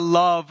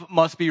love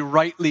must be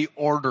rightly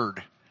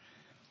ordered.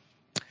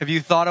 Have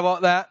you thought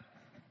about that?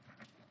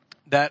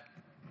 That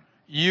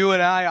you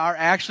and I are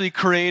actually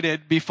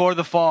created before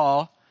the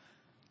fall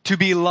to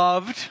be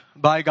loved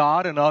by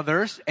God and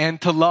others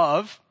and to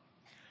love.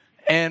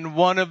 And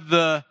one of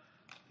the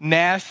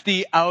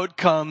nasty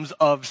outcomes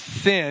of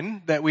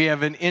sin, that we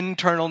have an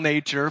internal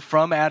nature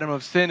from Adam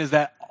of sin, is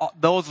that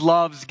those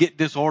loves get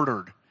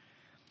disordered.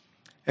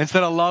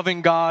 Instead of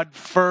loving God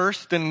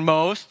first and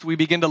most, we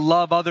begin to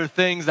love other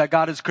things that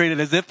God has created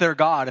as if they're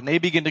God, and they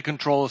begin to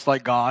control us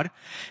like God.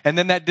 And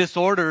then that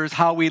disorders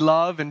how we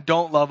love and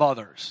don't love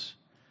others.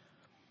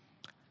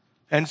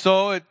 And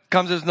so it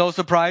comes as no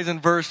surprise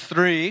in verse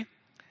 3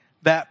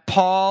 that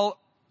Paul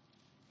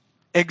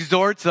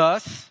exhorts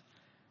us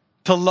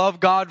to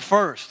love God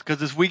first.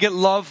 Because if we get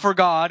love for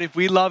God, if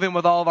we love Him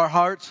with all of our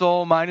heart,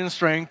 soul, mind, and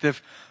strength,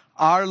 if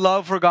our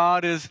love for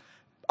God is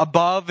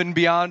above and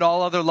beyond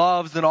all other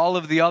loves, then all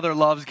of the other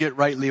loves get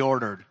rightly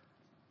ordered.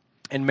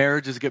 And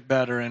marriages get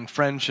better, and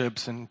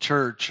friendships, and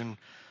church, and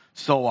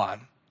so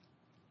on.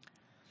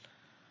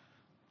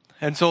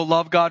 And so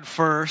love God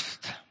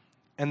first,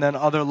 and then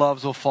other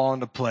loves will fall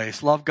into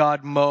place. Love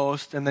God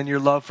most, and then your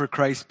love for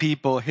Christ's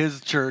people,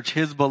 His church,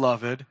 His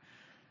beloved,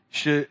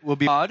 will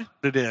be God.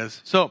 It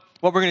is. So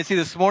what we're going to see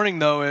this morning,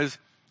 though, is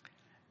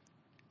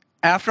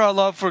after our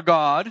love for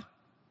God,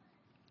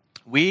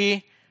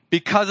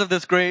 because of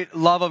this great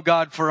love of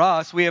God for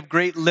us, we have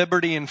great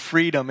liberty and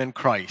freedom in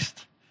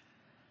Christ.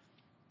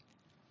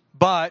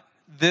 But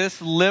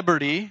this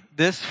liberty,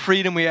 this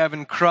freedom we have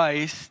in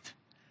Christ,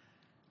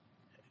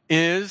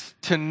 is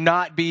to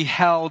not be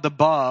held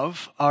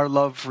above our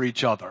love for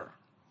each other.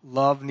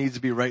 Love needs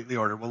to be rightly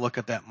ordered. We'll look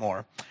at that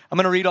more. I'm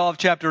going to read all of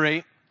chapter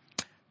 8,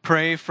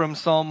 pray from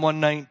Psalm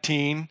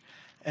 119,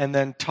 and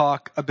then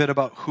talk a bit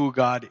about who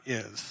God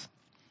is.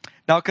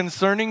 Now,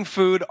 concerning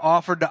food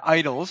offered to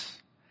idols,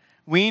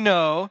 we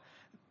know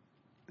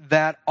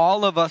that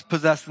all of us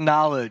possess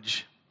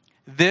knowledge.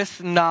 This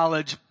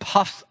knowledge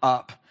puffs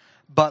up,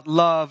 but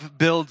love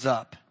builds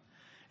up.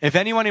 If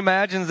anyone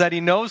imagines that he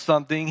knows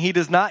something, he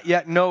does not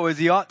yet know as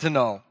he ought to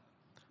know.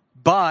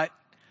 But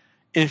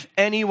if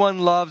anyone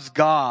loves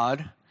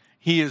God,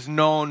 he is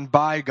known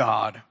by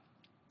God.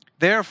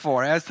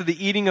 Therefore, as to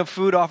the eating of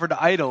food offered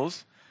to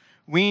idols,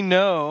 we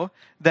know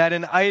that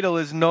an idol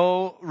is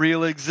no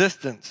real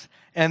existence,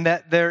 and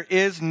that there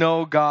is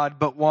no God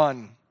but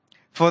one.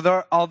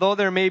 For although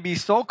there may be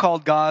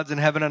so-called gods in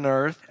heaven and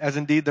earth, as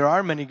indeed there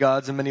are many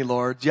gods and many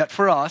lords, yet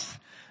for us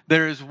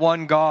there is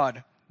one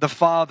God, the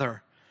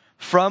Father,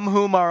 from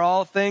whom are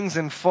all things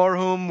and for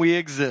whom we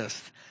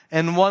exist,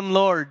 and one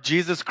Lord,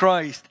 Jesus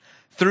Christ,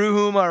 through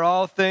whom are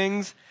all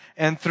things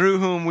and through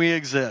whom we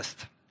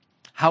exist.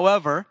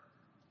 However,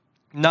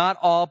 not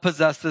all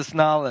possess this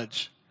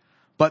knowledge,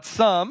 but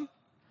some,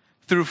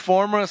 through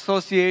former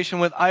association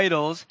with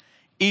idols,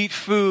 eat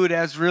food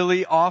as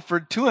really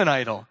offered to an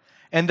idol,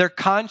 and their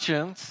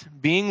conscience,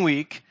 being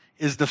weak,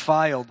 is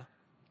defiled.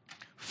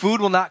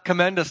 Food will not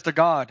commend us to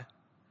God.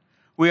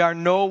 We are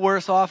no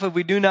worse off if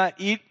we do not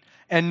eat,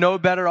 and no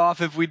better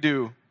off if we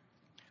do.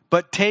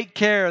 But take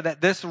care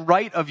that this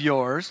right of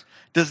yours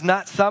does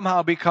not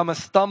somehow become a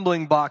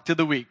stumbling block to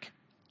the weak.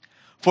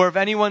 For if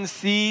anyone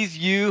sees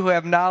you who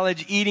have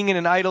knowledge eating in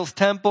an idol's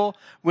temple,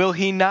 will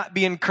he not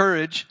be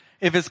encouraged,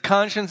 if his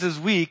conscience is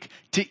weak,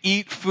 to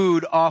eat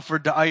food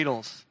offered to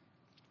idols?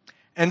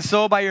 And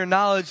so by your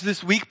knowledge,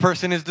 this weak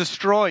person is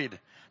destroyed,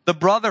 the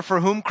brother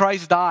for whom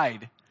Christ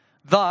died.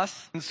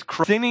 Thus,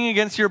 sinning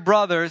against your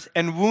brothers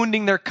and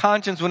wounding their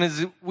conscience when it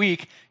is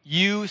weak,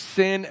 you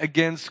sin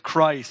against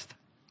Christ.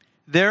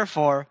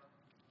 Therefore,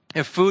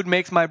 if food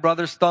makes my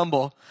brother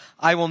stumble,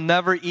 I will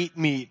never eat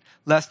meat,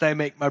 lest I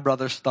make my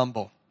brother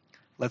stumble.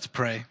 Let's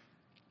pray.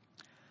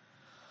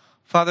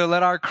 Father,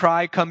 let our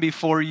cry come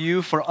before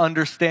you for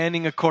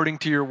understanding according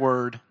to your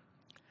word.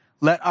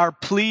 Let our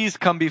pleas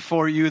come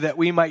before you that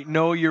we might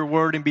know your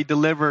word and be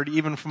delivered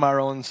even from our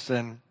own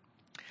sin.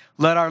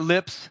 Let our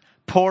lips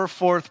pour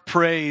forth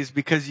praise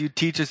because you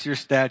teach us your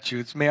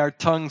statutes. May our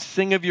tongues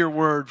sing of your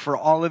word, for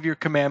all of your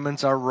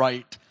commandments are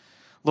right.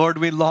 Lord,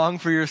 we long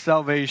for your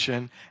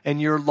salvation, and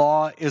your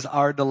law is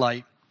our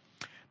delight.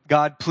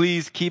 God,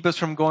 please keep us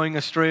from going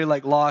astray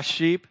like lost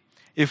sheep.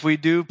 If we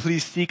do,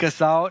 please seek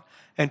us out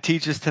and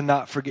teach us to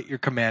not forget your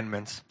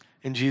commandments.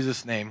 In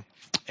Jesus' name,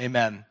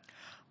 amen.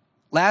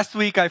 Last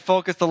week, I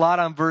focused a lot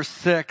on verse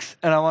 6,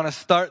 and I want to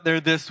start there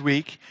this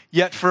week.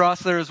 Yet for us,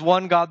 there is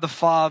one God, the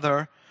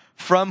Father,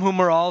 from whom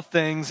are all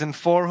things and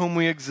for whom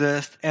we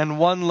exist, and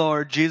one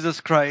Lord, Jesus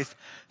Christ,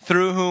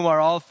 through whom are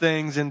all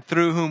things and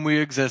through whom we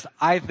exist.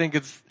 I think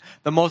it's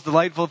the most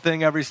delightful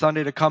thing every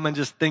Sunday to come and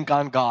just think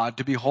on God,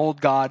 to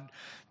behold God,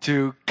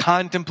 to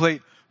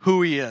contemplate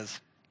who he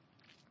is.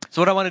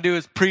 So what I want to do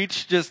is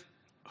preach just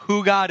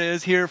who God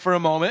is here for a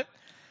moment,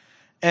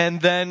 and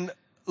then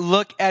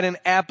look at an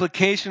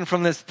application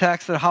from this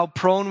text of how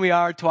prone we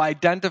are to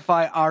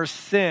identify our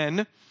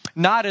sin,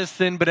 not as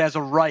sin, but as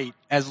a right,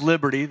 as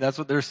liberty. That's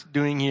what they're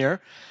doing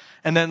here.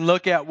 And then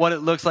look at what it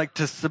looks like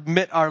to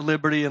submit our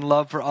liberty and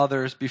love for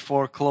others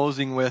before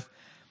closing with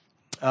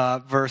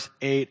verse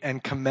 8,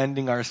 and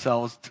commending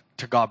ourselves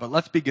to God. But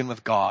let's begin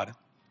with God.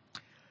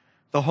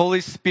 The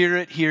Holy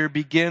Spirit here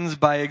begins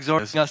by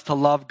exhorting us to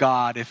love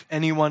God. If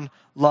anyone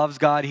loves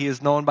God, he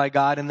is known by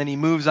God. And then he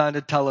moves on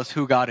to tell us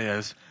who God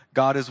is.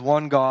 God is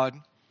one God.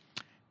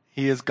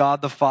 He is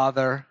God the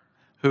Father,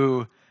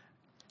 who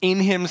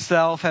in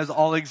himself has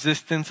all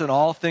existence and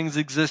all things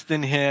exist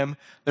in him.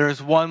 There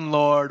is one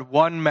Lord,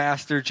 one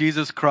Master,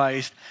 Jesus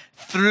Christ,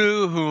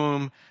 through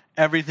whom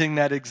everything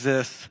that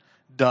exists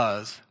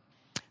does.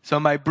 So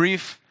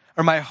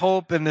my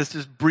hope in this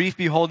just brief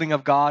beholding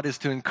of God is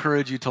to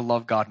encourage you to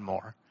love God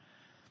more.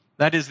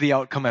 That is the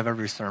outcome of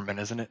every sermon,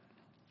 isn't it?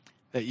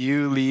 That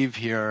you leave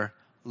here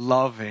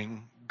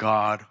loving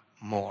God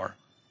more.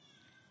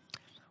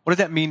 What does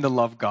that mean to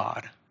love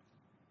God?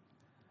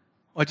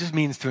 Well, it just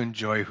means to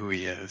enjoy who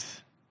he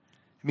is.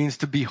 It means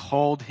to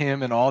behold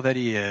him in all that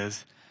he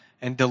is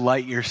and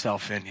delight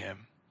yourself in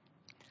him.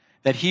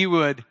 That he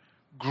would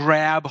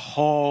grab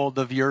hold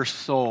of your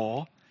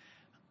soul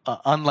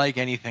unlike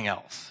anything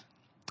else.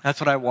 That's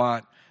what I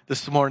want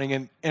this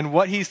morning. And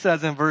what he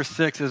says in verse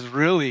 6 is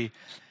really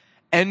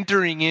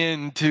entering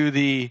into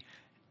the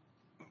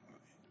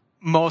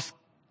most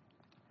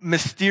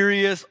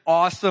mysterious,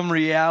 awesome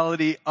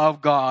reality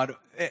of God.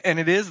 And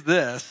it is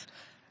this,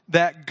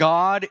 that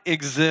God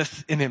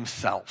exists in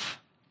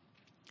himself.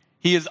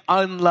 He is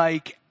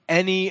unlike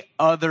any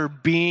other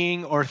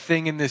being or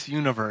thing in this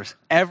universe.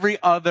 Every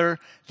other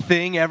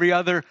thing, every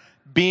other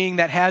being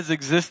that has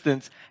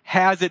existence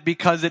has it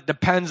because it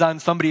depends on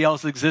somebody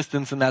else's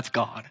existence, and that's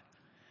God.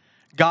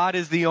 God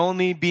is the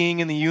only being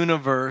in the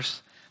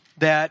universe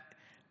that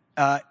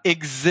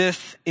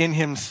exists in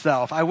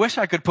himself. I wish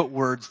I could put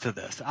words to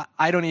this.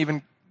 I don't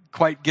even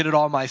quite get it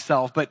all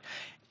myself, but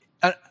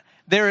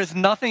there is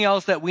nothing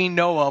else that we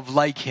know of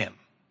like him.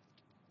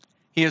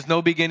 He has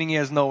no beginning, he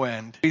has no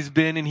end. He's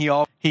been and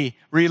he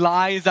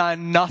relies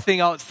on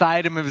nothing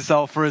outside of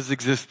himself for his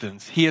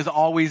existence. He has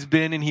always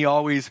been and he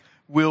always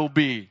will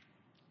be.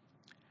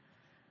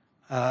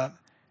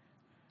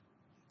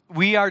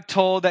 We are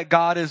told that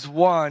God is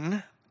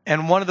one,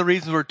 and one of the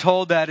reasons we're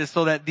told that is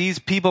so that these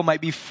people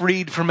might be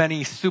freed from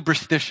any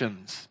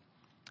superstitions.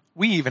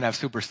 We even have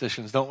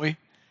superstitions, don't we?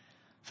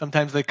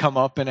 Sometimes they come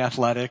up in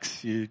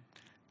athletics. You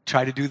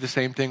try to do the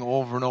same thing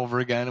over and over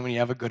again when you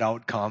have a good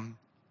outcome.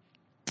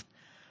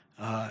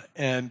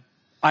 And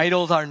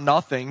idols are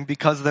nothing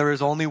because there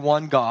is only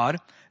one God.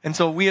 And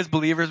so we as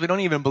believers, we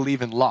don't even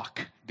believe in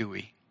luck, do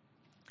we?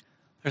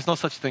 There's no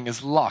such thing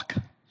as luck.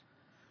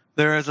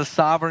 There is a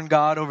sovereign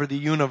God over the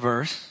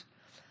universe.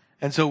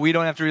 And so we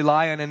don't have to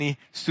rely on any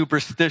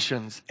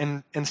superstitions.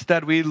 And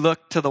instead, we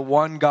look to the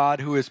one God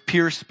who is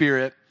pure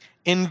spirit,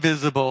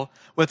 invisible,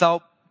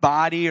 without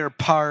body or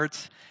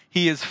parts.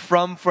 He is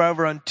from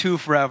forever unto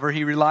forever.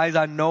 He relies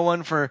on no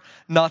one for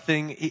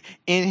nothing.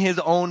 In his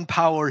own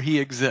power, he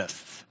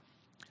exists.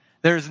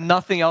 There is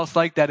nothing else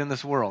like that in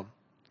this world.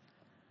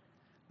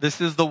 This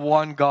is the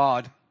one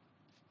God.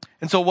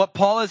 And so what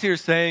Paul is here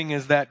saying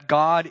is that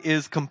God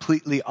is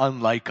completely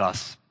unlike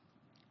us.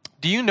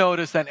 Do you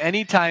notice that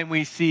anytime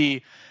we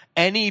see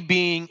any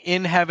being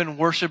in heaven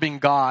worshiping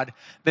God,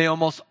 they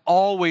almost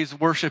always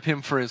worship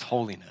him for his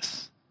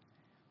holiness?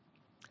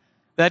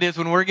 That is,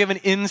 when we're given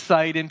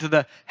insight into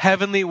the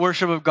heavenly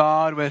worship of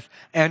God with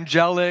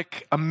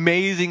angelic,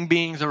 amazing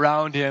beings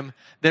around him,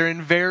 they're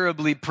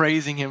invariably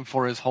praising him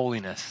for his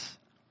holiness.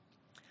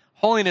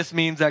 Holiness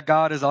means that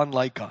God is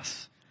unlike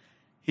us.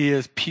 He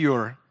is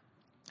pure.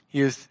 He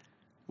is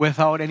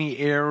without any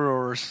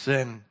error or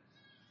sin.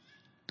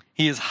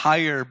 He is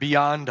higher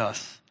beyond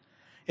us.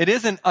 It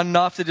isn't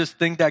enough to just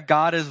think that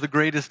God is the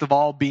greatest of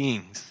all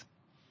beings.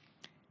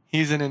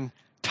 He's an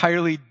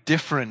entirely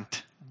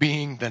different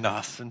being than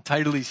us,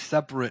 entirely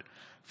separate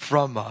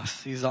from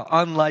us. He's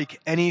unlike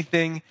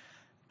anything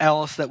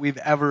else that we've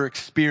ever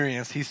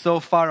experienced. He's so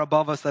far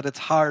above us that it's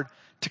hard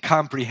to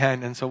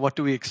comprehend. And so what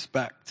do we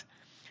expect?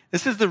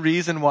 This is the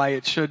reason why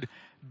it should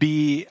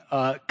be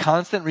a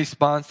constant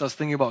response to us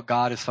thinking about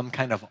God as some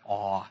kind of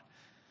awe,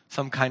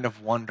 some kind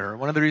of wonder.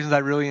 One of the reasons I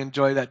really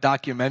enjoy that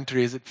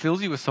documentary is it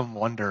fills you with some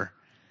wonder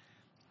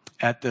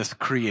at this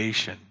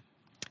creation.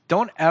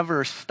 Don't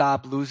ever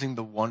stop losing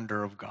the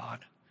wonder of God.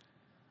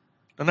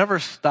 Don't ever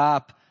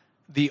stop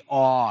the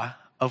awe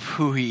of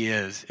who he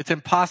is. It's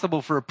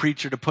impossible for a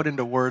preacher to put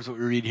into words what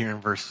we read here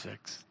in verse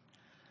 6.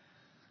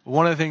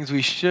 One of the things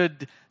we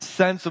should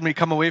sense when we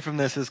come away from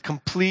this is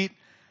complete,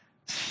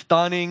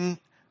 stunning,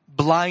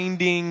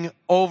 blinding,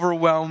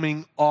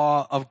 overwhelming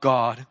awe of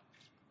God.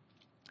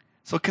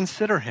 So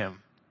consider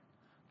him.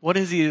 What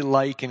is he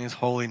like in his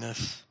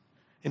holiness,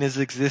 in his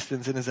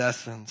existence, in his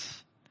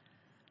essence?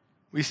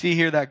 We see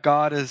here that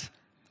God is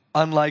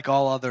unlike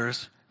all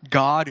others.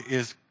 God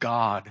is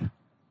God.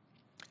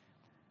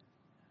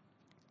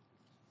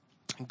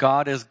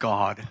 God is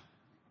God.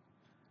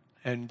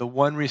 And the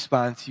one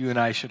response you and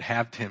I should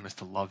have to him is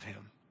to love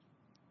him.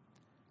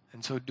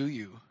 And so do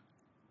you.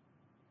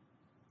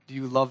 Do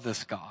you love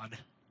this God?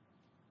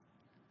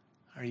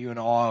 Are you in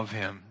awe of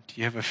him? Do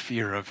you have a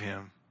fear of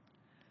him?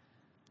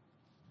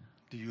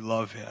 Do you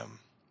love him?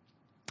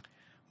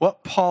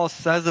 what Paul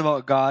says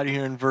about God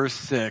here in verse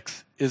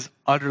 6 is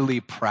utterly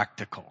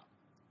practical.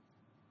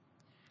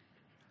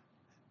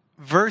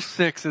 Verse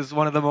 6 is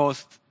one of the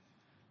most,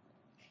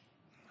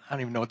 I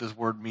don't even know what this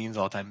word means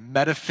all the time,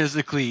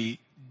 metaphysically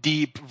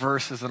deep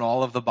verses in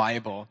all of the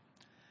Bible.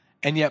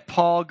 And yet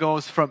Paul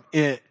goes from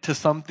it to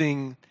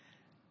something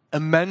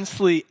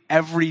immensely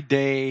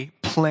everyday,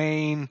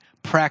 plain,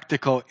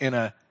 practical in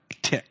a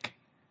tick.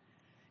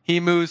 He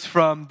moves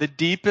from the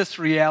deepest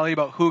reality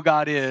about who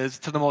God is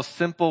to the most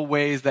simple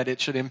ways that it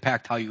should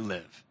impact how you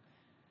live.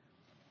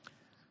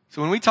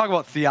 So when we talk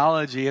about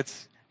theology,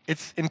 it's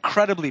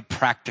incredibly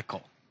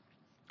practical.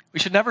 We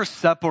should never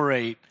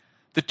separate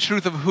the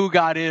truth of who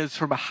God is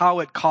from how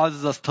it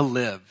causes us to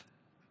live.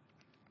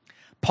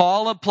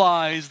 Paul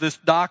applies this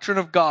doctrine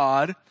of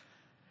God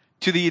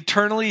to the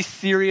eternally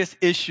serious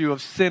issue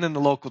of sin in the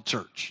local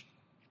church.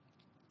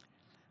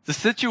 The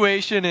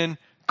situation in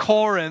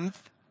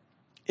Corinth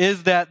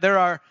is that there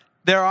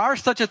are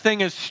such a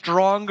thing as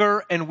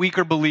stronger and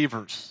weaker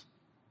believers.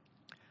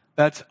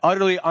 That's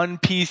utterly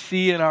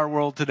un-PC in our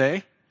world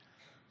today,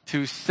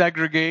 to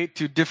segregate,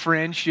 to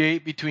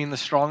differentiate between the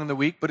strong and the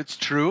weak, but it's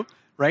true.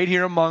 Right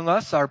here among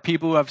us are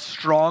people who have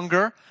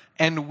stronger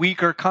and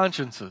weaker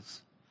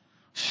consciences.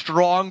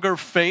 Stronger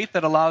faith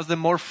that allows them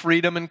more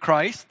freedom in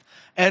Christ,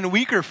 and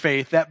weaker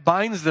faith that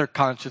binds their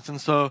conscience and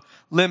so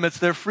limits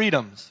their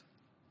freedoms.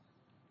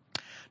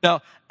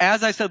 Now,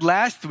 as I said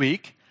last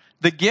week,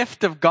 the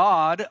gift of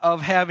God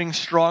of having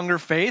stronger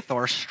faith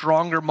or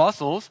stronger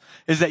muscles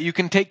is that you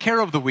can take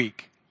care of the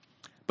weak.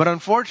 But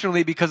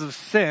unfortunately, because of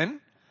sin,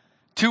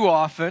 too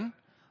often,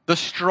 the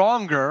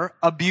stronger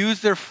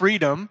abuse their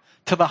freedom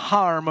to the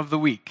harm of the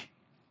weak.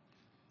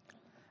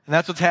 And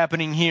that's what's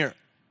happening here.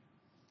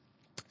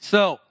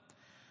 So,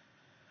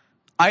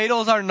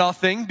 idols are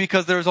nothing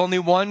because there's only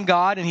one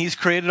God and He's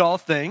created all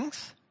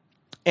things.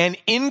 And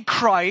in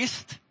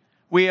Christ,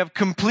 we have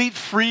complete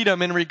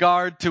freedom in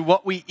regard to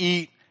what we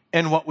eat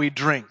and what we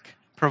drink,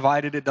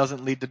 provided it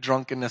doesn't lead to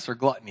drunkenness or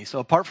gluttony. So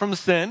apart from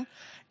sin,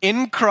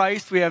 in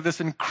Christ, we have this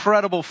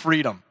incredible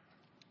freedom.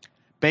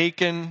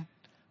 Bacon,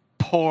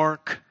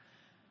 pork.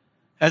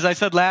 As I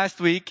said last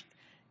week,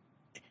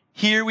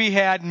 here we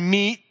had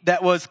meat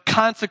that was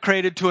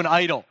consecrated to an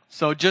idol.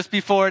 So just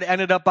before it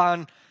ended up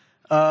on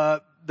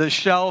the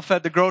shelf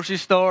at the grocery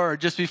store, or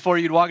just before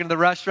you'd walk into the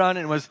restaurant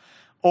and it was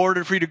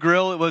ordered for you to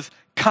grill, it was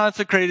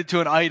consecrated to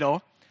an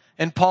idol.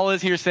 And Paul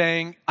is here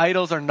saying,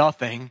 idols are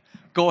nothing.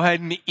 Go ahead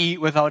and eat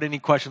without any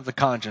questions of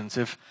conscience.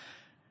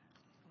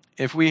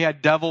 If we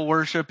had devil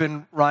worship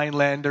in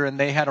Rhinelander and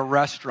they had a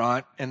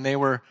restaurant and they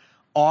were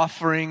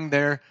offering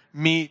their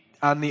meat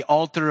on the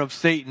altar of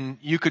Satan,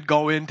 you could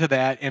go into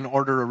that and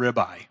order a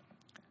ribeye.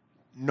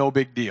 No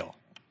big deal.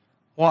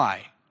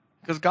 Why?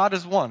 Because God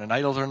is one and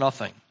idols are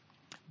nothing.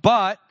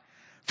 But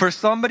for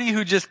somebody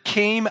who just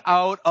came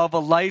out of a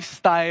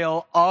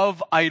lifestyle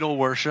of idol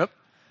worship,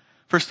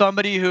 for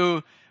somebody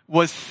who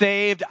was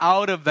saved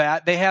out of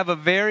that, they have a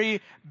very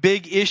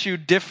big issue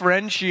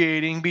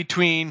differentiating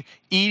between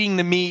eating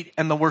the meat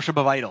and the worship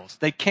of idols.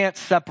 They can't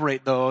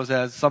separate those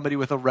as somebody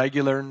with a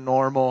regular,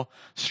 normal,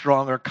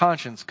 stronger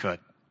conscience could.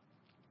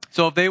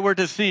 So if they were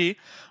to see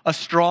a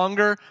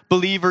stronger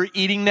believer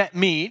eating that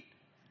meat,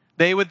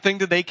 they would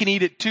think that they can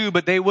eat it too,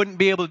 but they wouldn't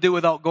be able to do it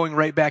without going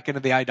right back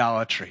into the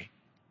idolatry.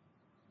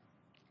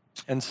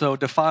 And so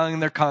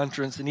defiling their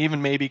conscience and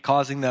even maybe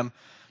causing them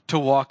to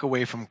walk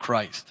away from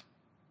Christ.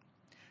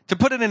 To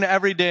put it in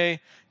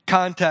everyday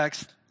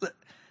context,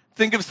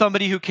 think of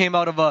somebody who came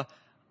out of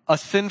a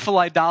sinful,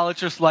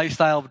 idolatrous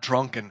lifestyle of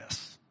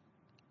drunkenness,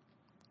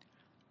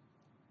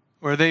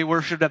 where they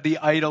worshiped at the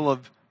idol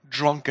of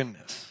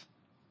drunkenness.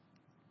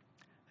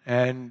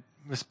 And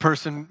this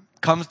person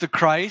comes to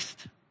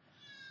Christ,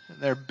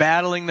 they're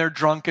battling their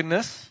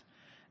drunkenness,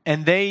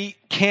 and they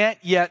can't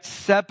yet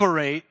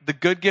separate the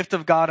good gift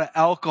of God of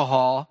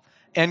alcohol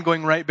and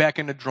going right back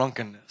into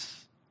drunkenness.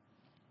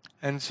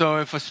 And so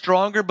if a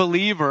stronger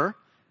believer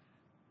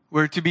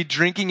were to be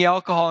drinking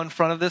alcohol in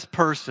front of this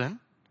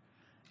person,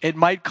 it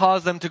might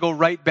cause them to go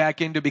right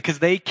back into, because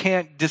they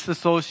can't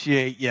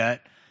disassociate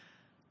yet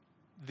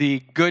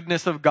the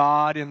goodness of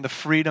God and the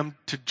freedom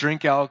to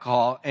drink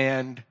alcohol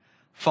and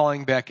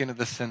falling back into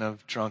the sin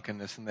of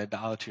drunkenness and the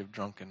idolatry of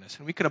drunkenness.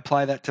 And we could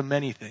apply that to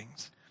many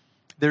things.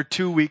 They're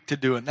too weak to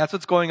do it. And that's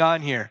what's going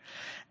on here.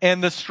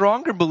 And the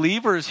stronger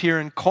believers here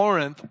in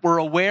Corinth were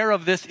aware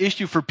of this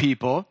issue for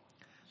people,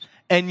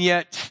 and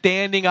yet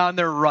standing on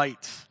their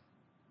rights.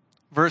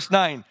 Verse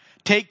 9,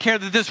 take care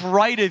that this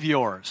right of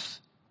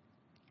yours.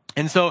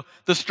 And so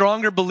the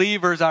stronger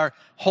believers are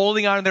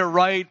holding on to their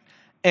right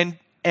and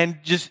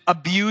just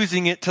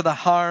abusing it to the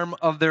harm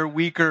of their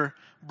weaker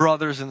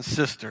brothers and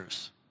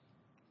sisters.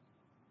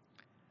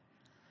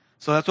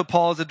 So that's what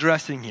Paul is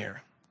addressing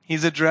here.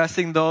 He's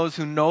addressing those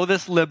who know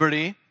this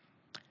liberty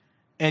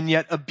and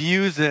yet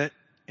abuse it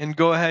and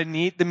go ahead and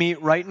eat the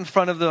meat right in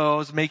front of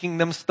those, making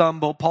them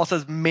stumble. Paul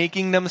says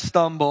making them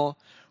stumble,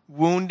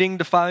 wounding,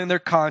 defiling their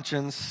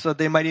conscience, so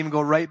they might even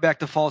go right back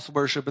to false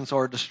worship and so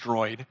are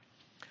destroyed.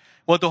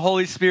 What the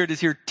Holy Spirit is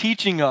here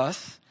teaching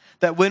us,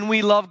 that when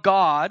we love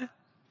God,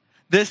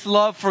 This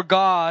love for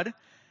God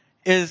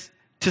is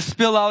to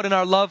spill out in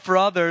our love for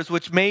others,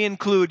 which may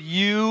include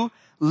you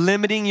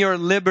limiting your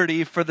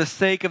liberty for the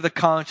sake of the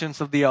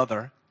conscience of the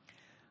other.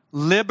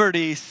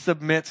 Liberty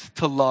submits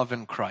to love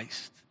in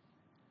Christ.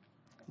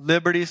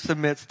 Liberty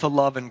submits to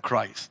love in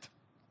Christ.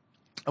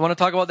 I want to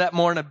talk about that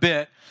more in a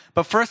bit,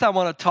 but first I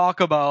want to talk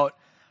about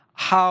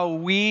how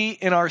we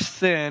in our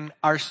sin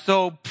are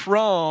so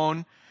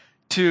prone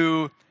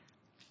to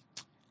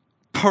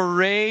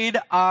parade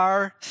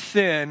our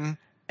sin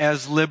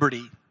as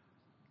liberty.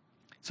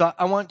 So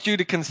I want you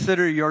to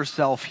consider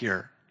yourself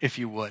here, if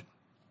you would.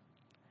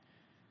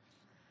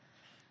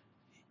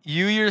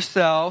 You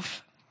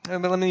yourself,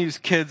 let me use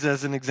kids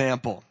as an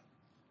example.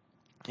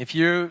 If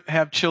you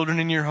have children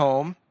in your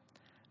home,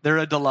 they're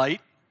a delight.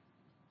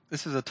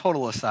 This is a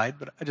total aside,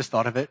 but I just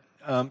thought of it.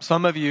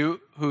 Some of you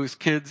whose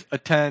kids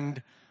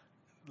attend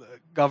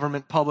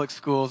government public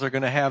schools are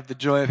going to have the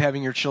joy of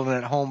having your children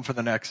at home for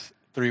the next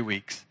 3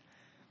 weeks.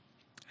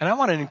 And I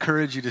want to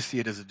encourage you to see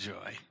it as a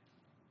joy.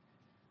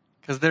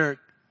 Because they're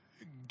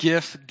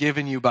gifts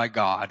given you by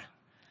God.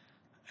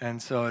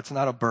 And so it's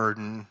not a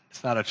burden,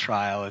 it's not a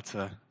trial, it's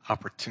an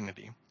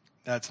opportunity.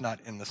 That's not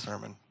in the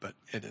sermon, but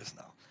it is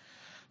now.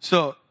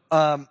 So,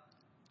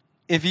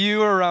 if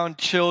you are around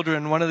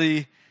children, one of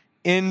the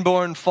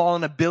inborn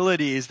fallen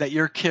abilities that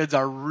your kids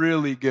are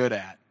really good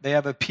at, they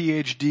have a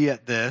PhD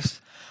at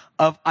this,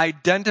 of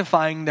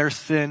identifying their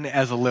sin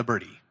as a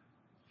liberty.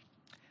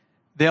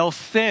 They'll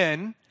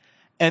sin,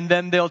 and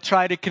then they'll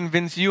try to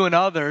convince you and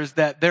others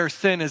that their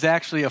sin is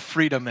actually a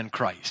freedom in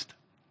Christ.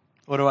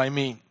 What do I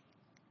mean?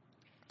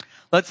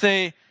 Let's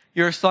say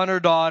your son or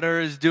daughter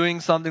is doing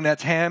something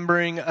that's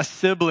hampering a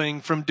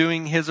sibling from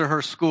doing his or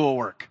her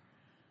schoolwork.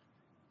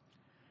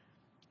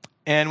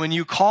 And when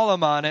you call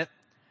them on it,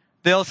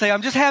 they'll say,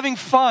 I'm just having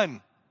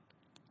fun.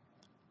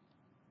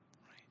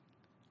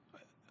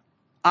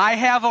 I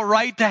have a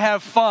right to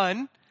have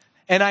fun,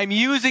 and I'm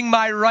using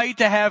my right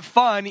to have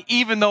fun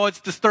even though it's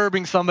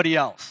disturbing somebody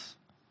else.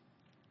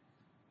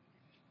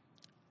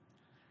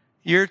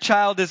 Your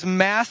child is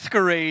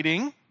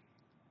masquerading.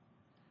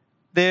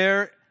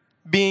 They're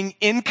being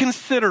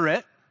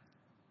inconsiderate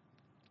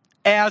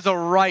as a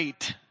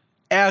right,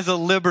 as a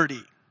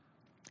liberty.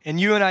 And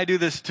you and I do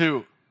this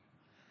too.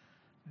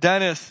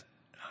 Dennis,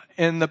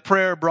 in the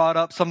prayer, brought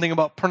up something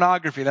about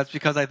pornography. That's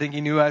because I think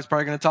he knew I was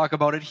probably going to talk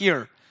about it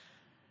here.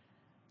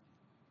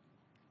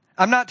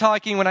 I'm not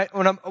talking, what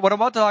I'm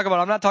about to talk about,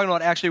 I'm not talking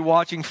about actually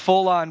watching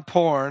full-on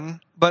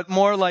porn, but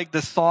more like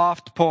the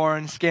soft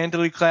porn,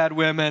 scantily clad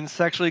women,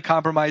 sexually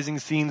compromising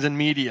scenes in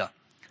media.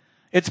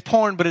 It's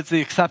porn, but it's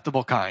the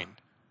acceptable kind.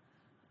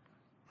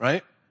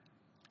 Right?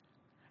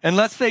 And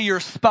let's say your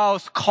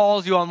spouse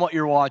calls you on what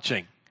you're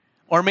watching.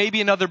 Or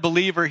maybe another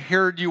believer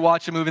heard you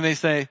watch a movie and they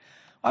say,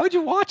 why would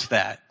you watch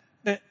that?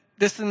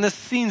 This and this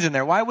scene's in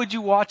there. Why would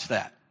you watch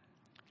that?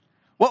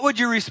 What would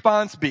your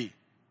response be?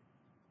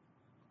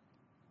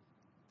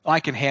 I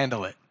can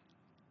handle it.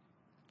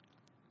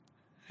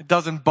 It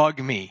doesn't bug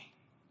me.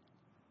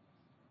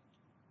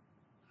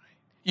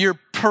 You're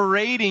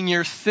parading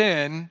your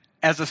sin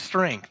as a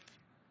strength.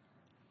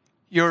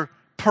 You're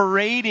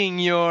parading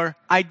your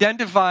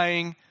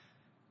identifying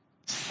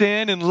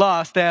sin and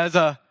lust as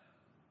a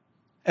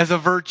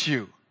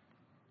virtue.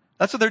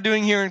 That's what they're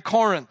doing here in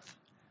Corinth.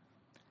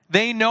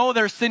 They know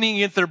they're sinning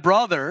against their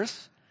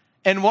brothers,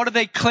 and what are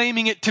they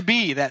claiming it to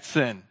be, that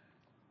sin?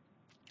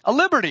 A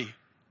liberty.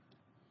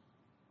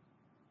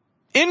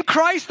 In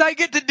Christ, I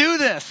get to do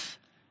this.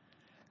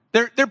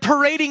 They're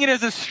parading it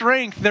as a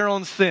strength, their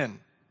own sin.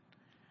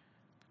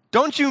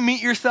 Don't you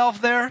meet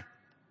yourself there?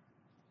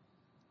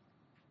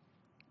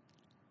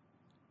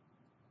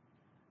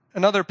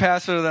 Another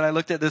pastor that I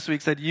looked at this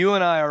week said, you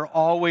and I are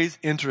always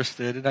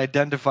interested in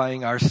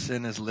identifying our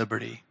sin as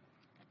liberty.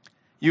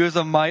 You as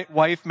a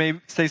wife may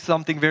say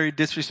something very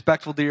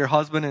disrespectful to your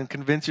husband and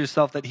convince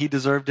yourself that he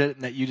deserved it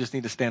and that you just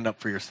need to stand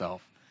up for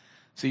yourself.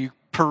 So you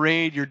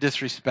parade your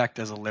disrespect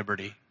as a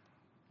liberty.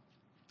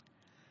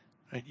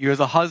 Right? You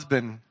as a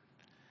husband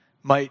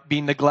might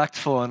be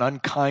neglectful and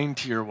unkind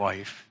to your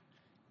wife.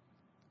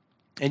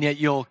 And yet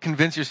you'll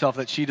convince yourself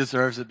that she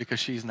deserves it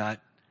because she's not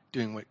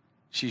doing what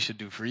she should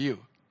do for you.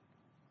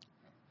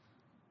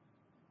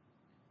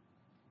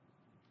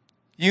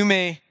 You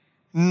may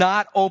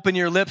not open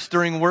your lips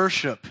during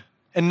worship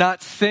and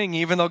not sing,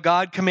 even though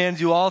God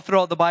commands you all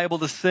throughout the Bible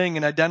to sing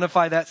and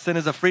identify that sin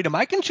as a freedom.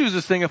 I can choose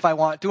to sing if I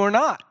want to or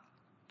not.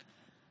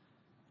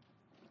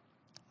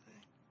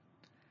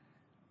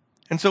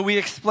 And so we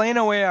explain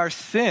away our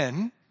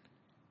sin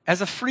as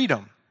a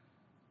freedom.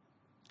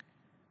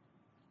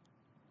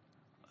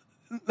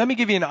 Let me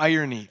give you an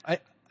irony.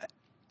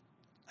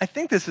 I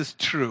think this is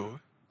true.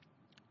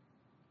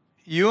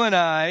 You and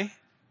I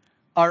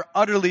are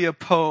utterly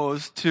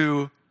opposed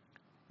to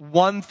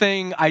one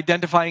thing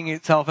identifying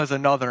itself as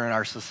another in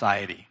our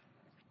society.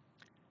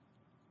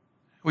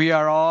 We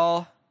are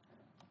all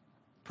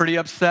pretty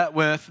upset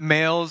with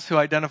males who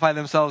identify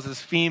themselves as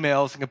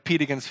females and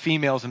compete against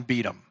females and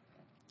beat them.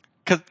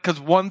 Because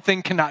one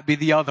thing cannot be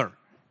the other.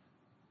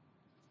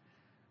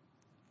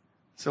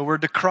 So we're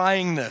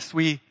decrying this.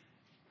 It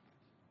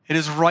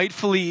is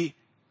rightfully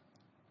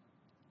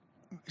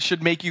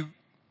should make you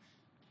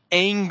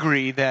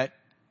angry that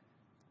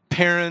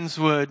parents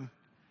would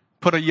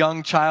put a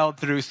young child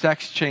through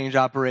sex change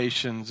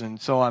operations and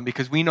so on,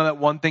 because we know that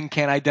one thing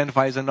can't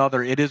identify as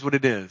another. It is what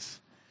it is.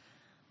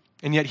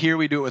 And yet here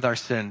we do it with our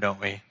sin, don't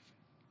we?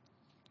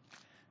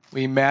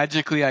 We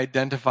magically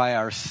identify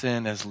our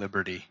sin as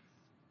liberty,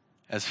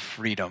 as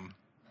freedom.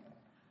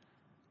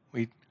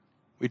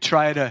 We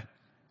try to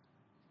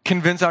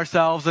convince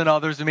ourselves and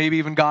others, and maybe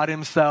even God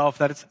himself,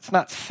 that it's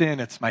not sin,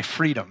 it's my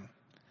freedom.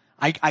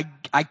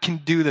 I can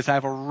do this. I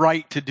have a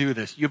right to do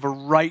this. You have a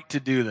right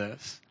to do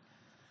this.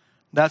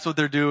 That's what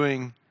they're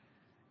doing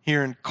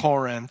here in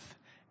Corinth.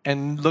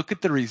 And look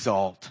at the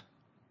result.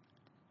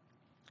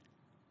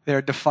 They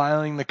are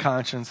defiling the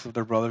conscience of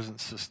their brothers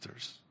and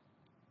sisters.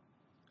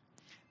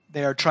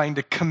 They are trying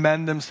to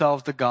commend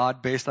themselves to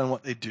God based on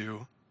what they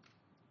do.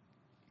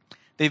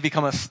 They've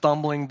become a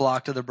stumbling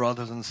block to their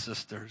brothers and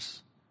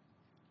sisters.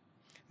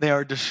 They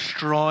are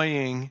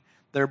destroying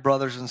their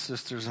brothers and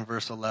sisters in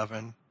verse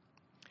 11.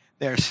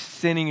 They are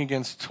sinning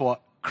against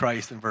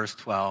Christ in verse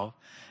 12.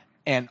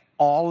 And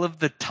all of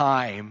the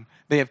time,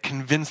 they have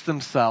convinced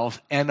themselves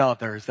and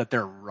others that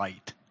they're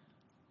right.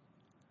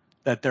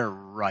 That they're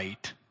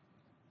right.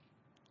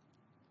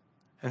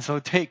 And so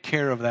take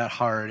care of that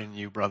heart in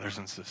you, brothers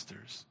and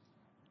sisters.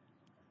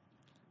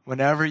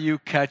 Whenever you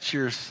catch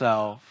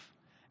yourself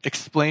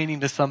explaining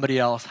to somebody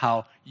else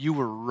how you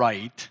were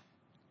right,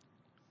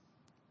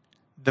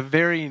 the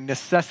very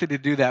necessity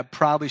to do that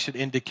probably should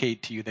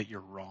indicate to you that you're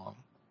wrong.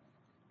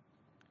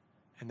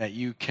 And that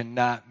you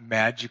cannot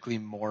magically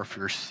morph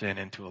your sin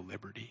into a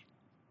liberty.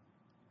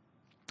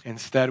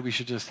 Instead, we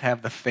should just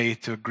have the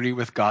faith to agree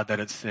with God that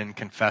it's sin,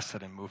 confess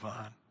it, and move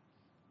on.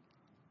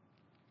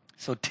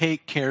 So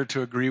take care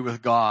to agree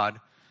with God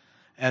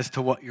as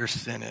to what your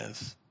sin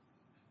is.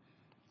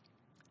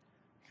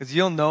 Because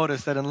you'll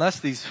notice that unless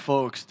these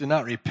folks do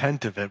not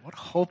repent of it, what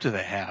hope do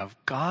they have?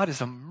 God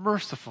is a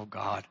merciful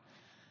God.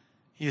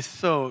 He is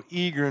so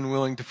eager and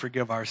willing to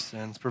forgive our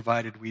sins,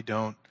 provided we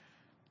don't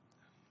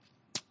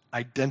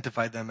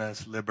identify them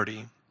as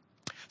liberty.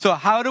 So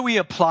how do we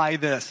apply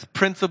this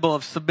principle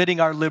of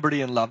submitting our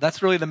liberty in love?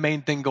 That's really the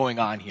main thing going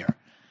on here.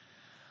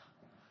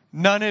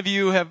 None of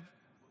you have,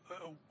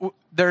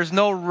 there's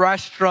no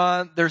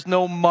restaurant, there's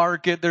no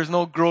market, there's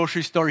no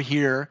grocery store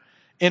here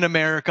in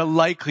America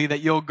likely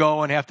that you'll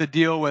go and have to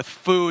deal with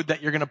food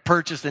that you're going to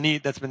purchase and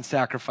eat that's been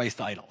sacrificed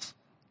to idols.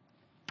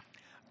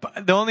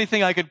 But the only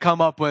thing I could come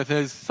up with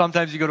is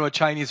sometimes you go to a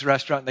Chinese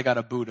restaurant and they got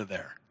a Buddha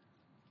there.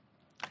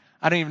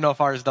 I don't even know if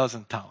ours does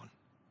in town.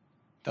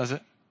 Does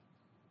it?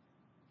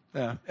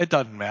 Yeah, it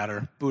doesn't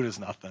matter. Buddha's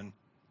nothing.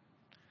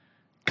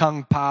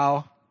 Kung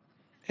Pao,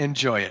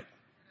 enjoy it.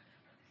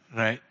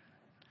 Right?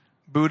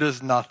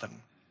 Buddha's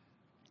nothing.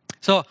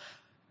 So,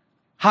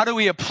 how do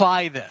we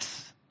apply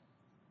this?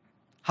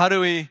 How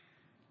do we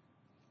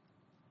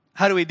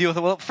deal with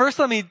it? Well, first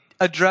let me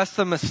address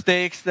some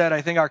mistakes that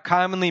I think are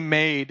commonly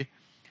made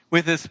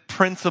with this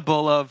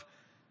principle of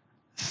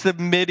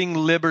submitting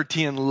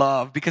liberty and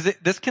love, because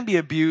this can be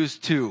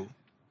abused too.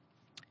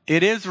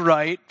 It is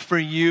right for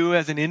you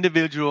as an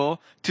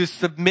individual to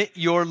submit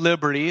your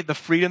liberty, the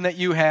freedom that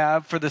you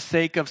have, for the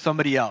sake of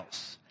somebody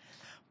else.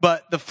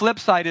 But the flip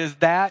side is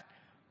that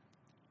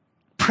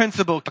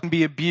principle can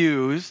be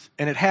abused,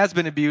 and it has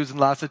been abused in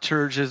lots of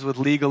churches with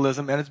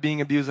legalism, and it's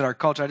being abused in our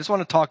culture. I just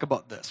want to talk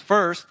about this.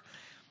 First,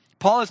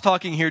 Paul is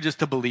talking here just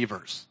to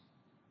believers.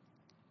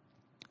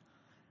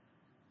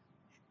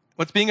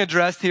 What's being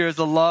addressed here is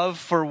a love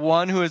for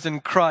one who is in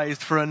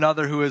Christ for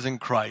another who is in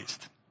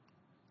Christ.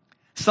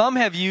 Some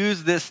have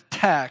used this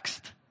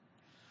text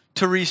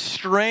to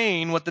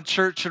restrain what the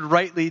church should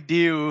rightly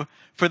do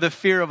for the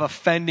fear of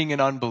offending an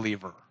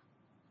unbeliever.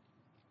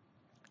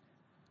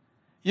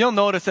 You'll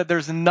notice that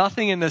there's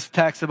nothing in this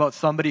text about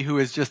somebody who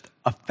is just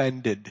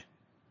offended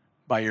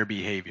by your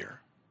behavior.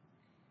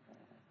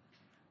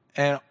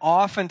 And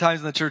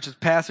oftentimes in the church, as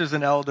pastors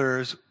and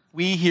elders,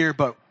 we hear,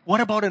 but what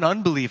about an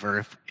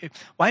unbeliever?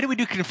 Why do we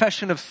do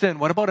confession of sin?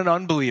 What about an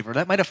unbeliever?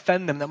 That might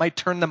offend them. That might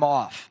turn them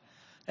off.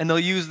 And they'll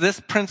use this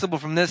principle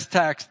from this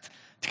text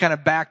to kind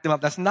of back them up.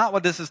 That's not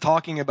what this is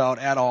talking about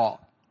at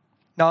all.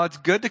 Now, it's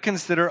good to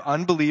consider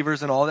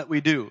unbelievers in all that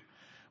we do.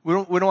 We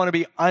don't want to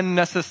be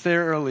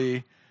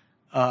unnecessarily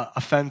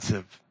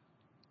offensive.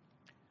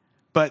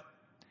 But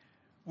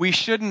we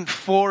shouldn't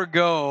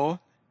forego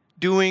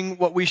doing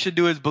what we should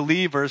do as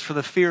believers for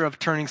the fear of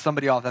turning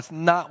somebody off. That's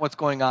not what's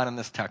going on in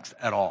this text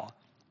at all.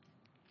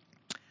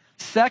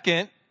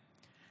 Second,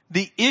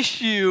 the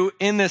issue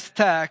in this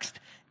text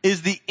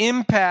is the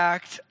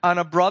impact on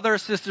a brother or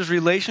sister's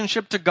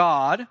relationship to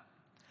God,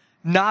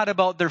 not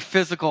about their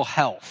physical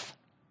health.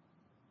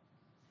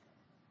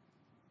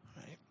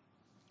 Right?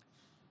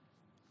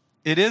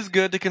 It is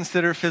good to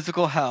consider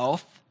physical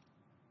health,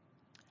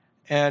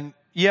 and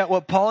yet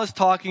what Paul is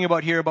talking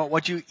about here, about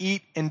what you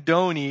eat and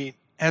don't eat,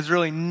 has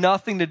really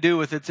nothing to do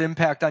with its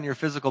impact on your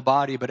physical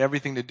body, but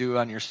everything to do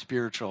on your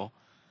spiritual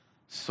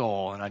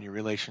soul and on your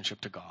relationship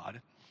to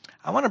God.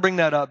 I want to bring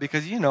that up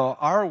because,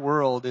 our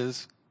world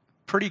is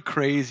pretty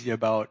crazy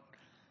about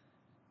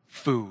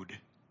food.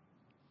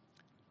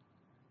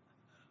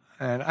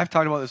 And I've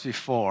talked about this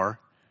before,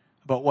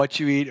 about what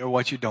you eat or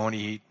what you don't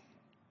eat,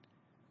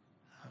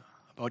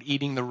 about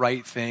eating the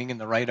right thing in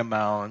the right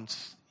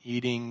amounts,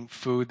 eating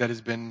food that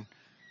has been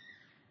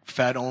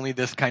fed only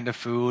this kind of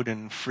food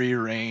and free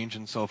range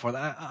and so forth.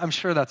 I'm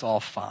sure that's all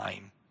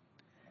fine.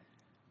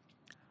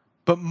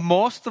 But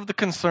most of the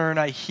concern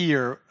I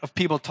hear of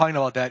people talking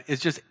about that is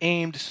just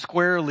aimed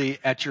squarely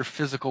at your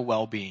physical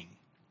well-being,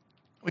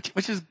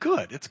 which is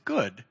good. It's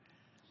good.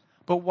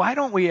 But why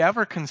don't we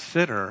ever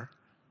consider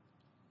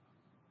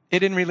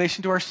it in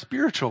relation to our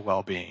spiritual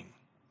well-being?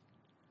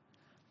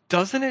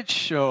 Doesn't it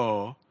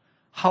show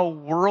how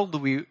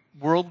worldly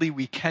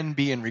we can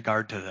be in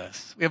regard to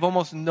this? We have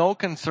almost no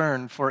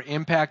concern for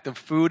impact of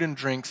food and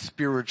drink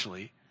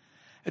spiritually.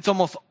 It's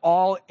almost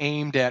all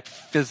aimed at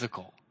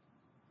physical.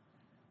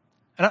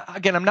 And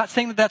again, I'm not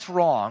saying that that's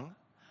wrong.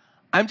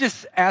 I'm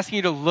just asking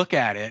you to look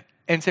at it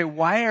and say,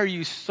 why are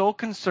you so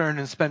concerned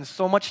and spend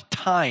so much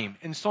time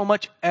and so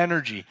much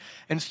energy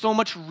and so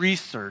much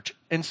research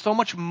and so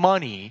much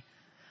money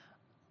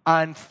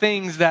on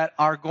things that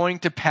are going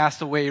to pass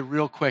away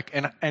real quick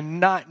and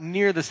not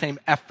near the same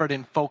effort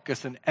and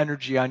focus and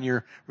energy on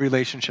your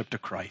relationship to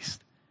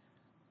Christ?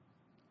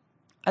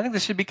 I think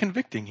this should be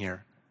convicting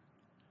here.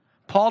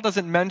 Paul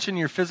doesn't mention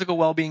your physical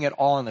well-being at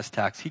all in this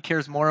text. He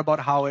cares more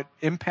about how it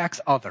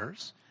impacts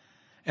others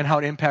and how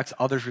it impacts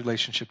others'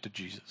 relationship to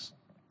Jesus.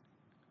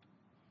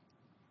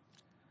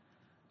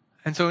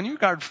 And so when you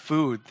regard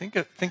food, think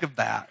of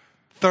that.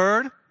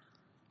 Third,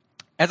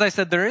 as I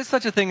said, there is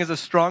such a thing as a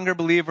stronger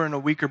believer and a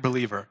weaker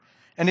believer.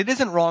 And it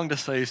isn't wrong to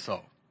say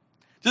so.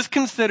 Just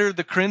consider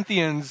the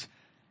Corinthians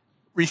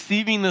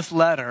receiving this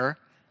letter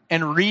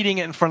and reading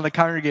it in front of the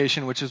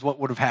congregation, which is what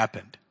would have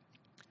happened.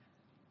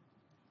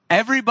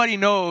 Everybody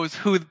knows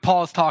who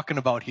Paul is talking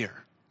about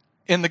here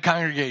in the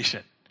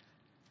congregation.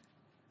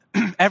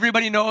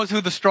 Everybody knows who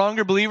the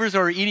stronger believers who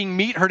are eating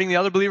meat, hurting the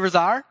other believers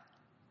are.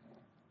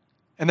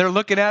 And they're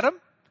looking at them.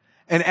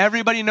 And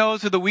everybody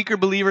knows who the weaker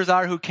believers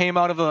are who came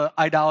out of the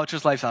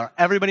idolatrous lifestyle.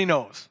 Everybody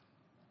knows.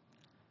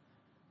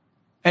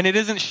 And it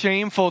isn't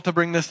shameful to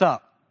bring this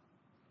up.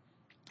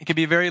 It can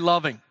be very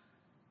loving.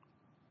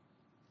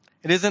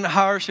 It isn't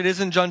harsh. It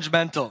isn't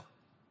judgmental.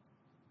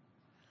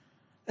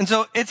 And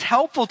so it's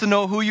helpful to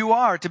know who you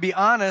are, to be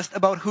honest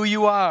about who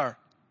you are.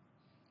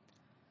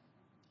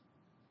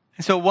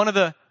 And so one of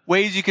the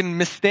ways you can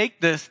mistake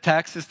this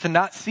text is to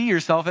not see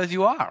yourself as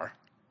you are.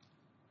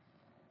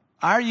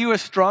 Are you a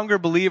stronger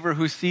believer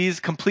who sees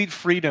complete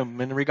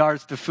freedom in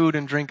regards to food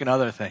and drink and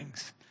other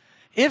things?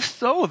 If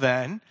so,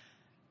 then,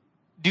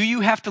 do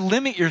you have to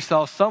limit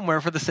yourself somewhere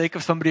for the sake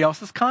of somebody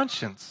else's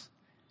conscience?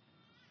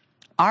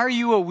 Are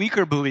you a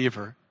weaker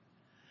believer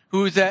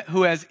who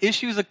has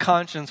issues of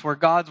conscience where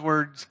God's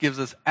words gives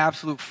us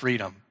absolute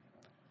freedom?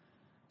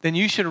 Then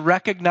you should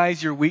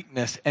recognize your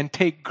weakness and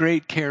take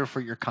great care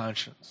for your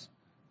conscience.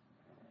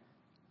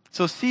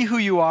 So see who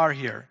you are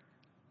here.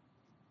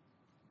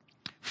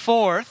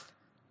 Fourth,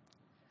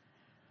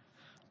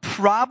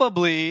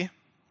 probably,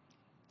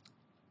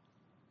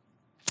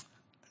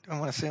 do I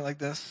want to say it like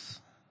this?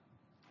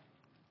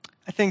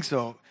 I think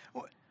so.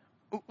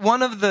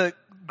 One of the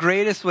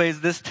greatest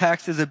ways this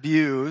text is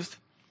abused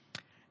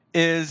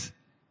is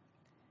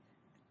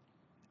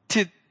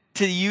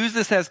to use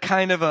this as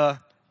kind of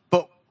a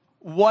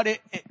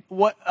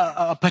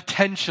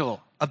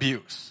potential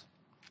abuse.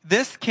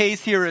 This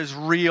case here is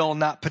real,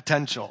 not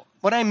potential.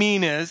 What I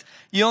mean is,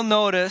 you'll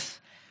notice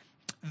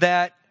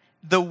that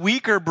the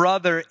weaker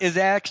brother is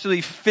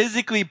actually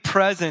physically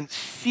present,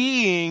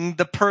 seeing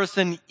the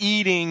person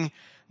eating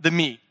the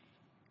meat.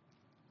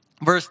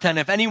 Verse 10,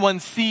 if anyone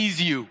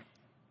sees you.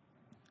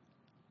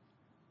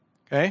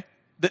 Okay?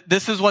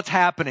 This is what's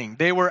happening.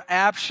 They were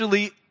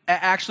actually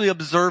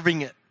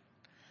observing it.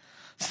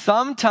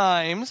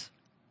 Sometimes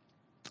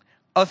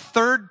a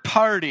third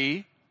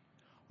party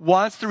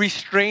wants to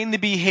restrain the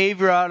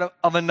behavior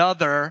of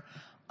another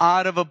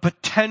out of a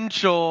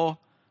potential,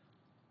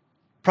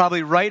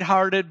 probably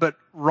right-hearted but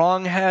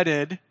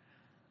wrong-headed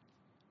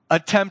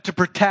attempt to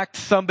protect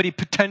somebody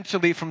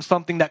potentially from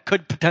something that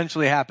could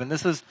potentially happen.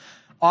 This has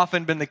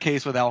often been the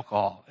case with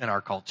alcohol in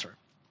our culture.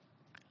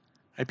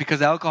 Right?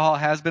 Because alcohol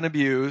has been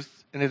abused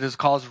and it has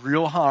caused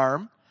real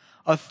harm,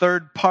 a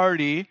third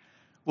party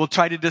will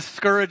try to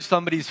discourage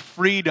somebody's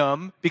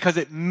freedom because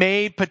it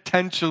may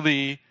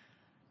potentially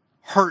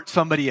hurt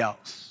somebody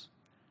else.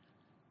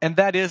 And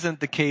that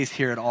isn't the case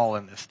here at all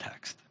in this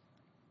text.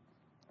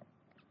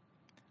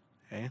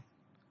 Okay?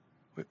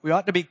 We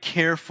ought to be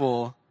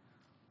careful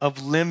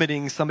of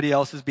limiting somebody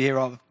else's behavior,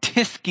 of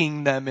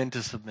tisking them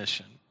into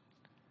submission.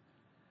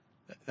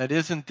 That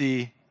isn't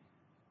the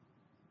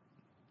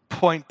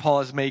point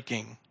Paul is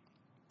making.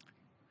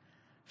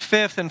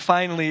 Fifth, and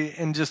finally,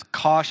 in just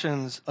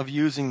cautions of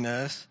using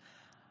this,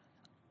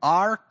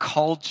 our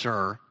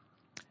culture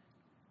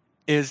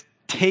is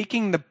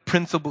taking the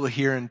principle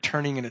here and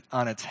turning it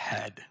on its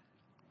head.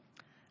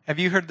 Have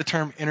you heard the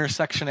term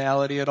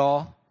intersectionality at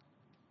all?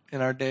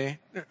 in our day?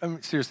 I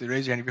mean, seriously,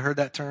 raise your hand. Have you heard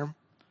that term?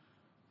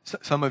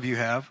 Some of you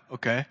have.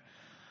 Okay.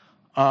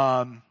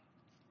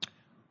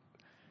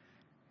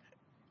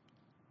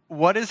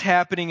 What is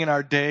happening in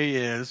our day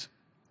is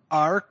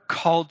our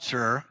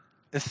culture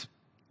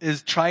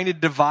is trying to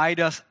divide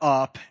us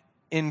up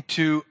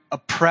into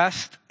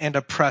oppressed and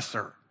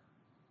oppressor.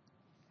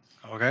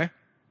 Okay?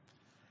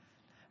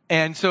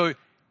 And so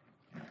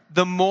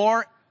the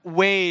more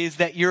ways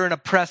that you're an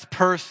oppressed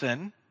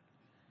person,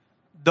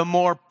 the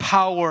more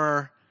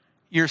power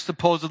you're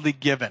supposedly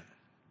given.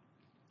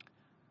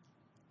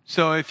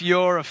 So if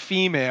you're a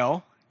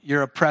female,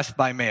 you're oppressed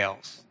by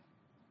males.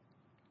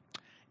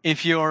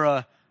 If you're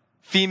a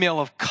female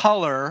of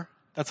color,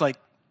 that's like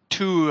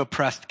 2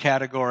 oppressed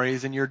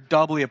categories, and you're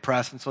doubly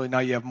oppressed, and so now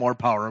you have more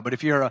power. But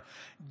if you're a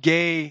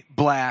gay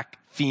black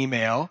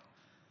female,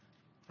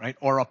 right,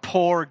 or a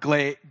poor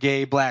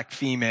gay black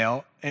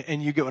female,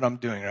 and you get what I'm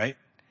doing, right?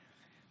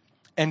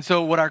 And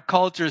so what our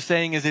culture is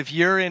saying is if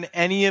you're in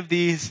any of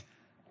these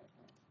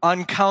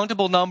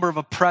uncountable number of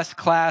oppressed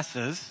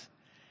classes,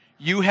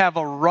 you have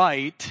a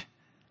right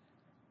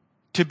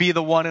to be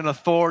the one in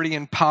authority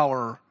and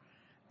power.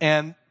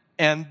 And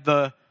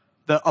the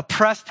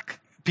oppressed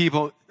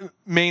people,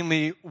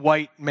 mainly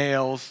white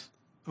males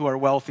who are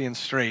wealthy and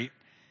straight,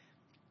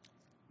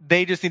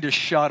 they just need to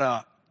shut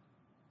up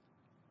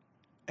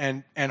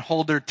and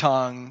hold their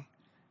tongue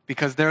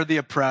because they're the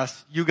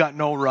oppressed. You got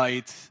no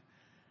rights.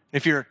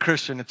 If you're a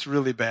Christian, it's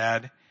really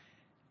bad.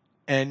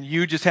 And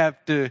you just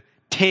have to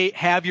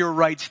have your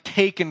rights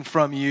taken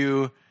from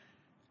you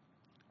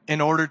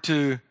in order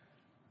to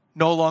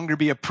no longer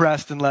be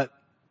oppressed and let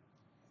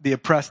the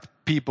oppressed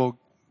people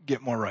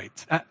get more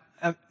rights.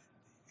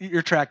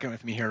 You're tracking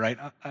with me here, right?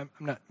 I'm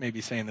not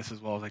maybe saying this as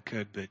well as I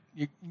could, but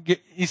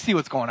you see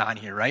what's going on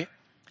here, right?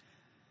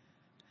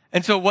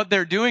 And so what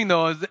they're doing,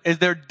 though, is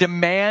they're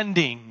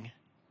demanding,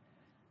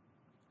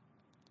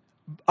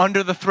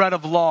 under the threat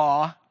of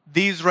law,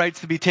 these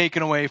rights to be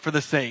taken away for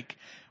the sake.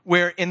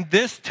 Where in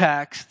this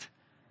text,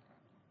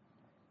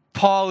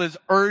 Paul is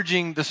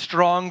urging the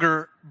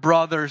stronger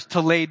brothers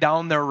to lay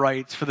down their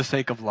rights for the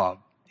sake of love.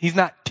 He's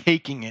not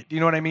taking it. Do you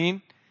know what I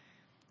mean?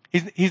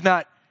 He's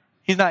not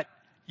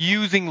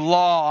using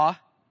law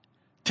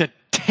to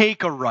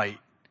take a right.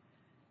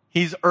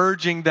 He's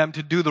urging them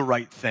to do the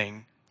right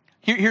thing.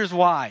 Here's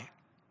why.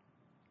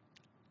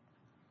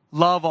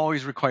 Love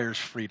always requires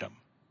freedom.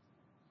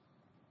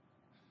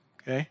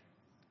 Okay?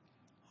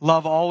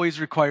 Love always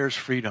requires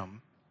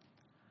freedom.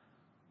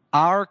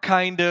 Our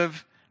kind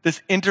of,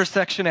 this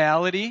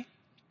intersectionality,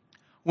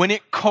 when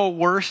it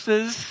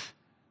coerces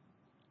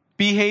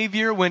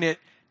behavior, when it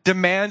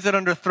demands it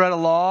under threat of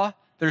law,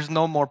 there's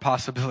no more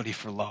possibility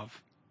for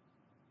love.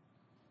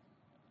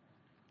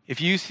 If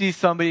you see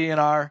somebody in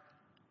our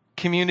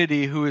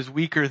community who is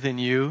weaker than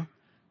you,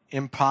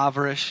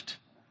 impoverished,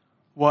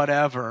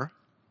 whatever,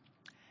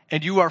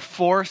 and you are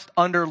forced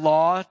under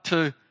law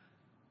to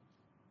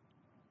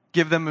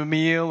give them a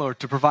meal or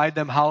to provide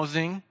them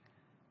housing,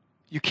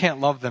 you can't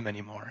love them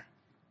anymore.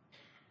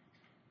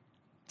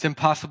 It's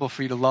impossible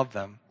for you to love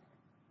them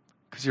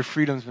because your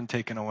freedom's been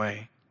taken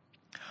away.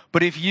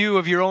 But if you,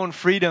 of your own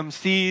freedom,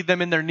 see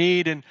them in their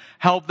need and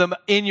help them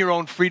in your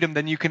own freedom,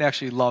 then you can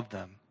actually love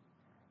them.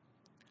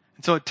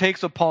 And so it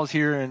takes what Paul's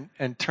here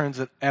and turns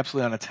it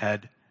absolutely on its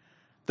head.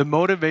 The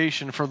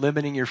motivation for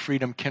limiting your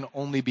freedom can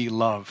only be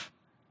love.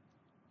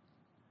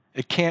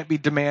 It can't be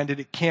demanded.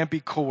 It can't be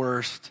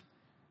coerced.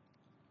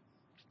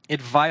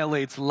 It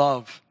violates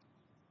love.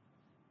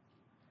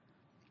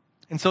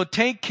 And so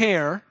take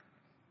care,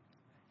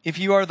 if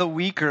you are the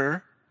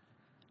weaker,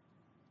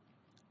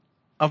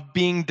 of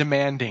being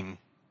demanding.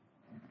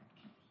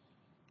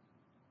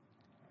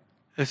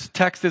 This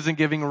text isn't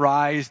giving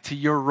rise to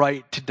your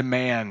right to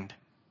demand,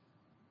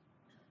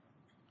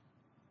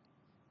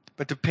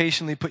 but to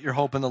patiently put your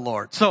hope in the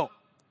Lord. So,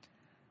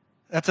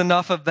 that's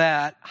enough of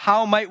that.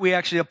 How might we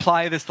actually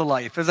apply this to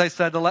life? As I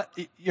said,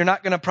 you're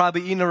not going to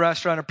probably eat in a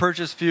restaurant or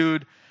purchase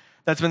food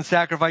that's been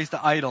sacrificed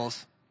to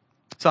idols.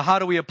 So how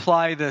do we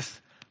apply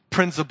this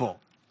principle?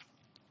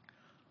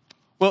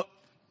 Well,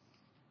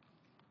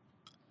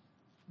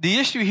 the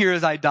issue here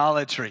is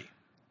idolatry.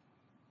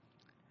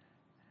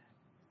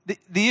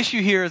 The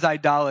issue here is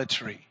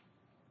idolatry.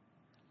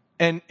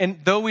 And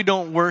though we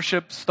don't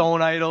worship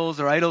stone idols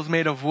or idols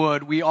made of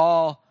wood, we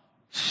all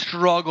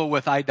struggle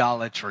with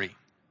idolatry.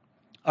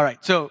 All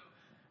right, so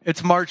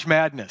it's March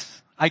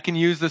Madness. I can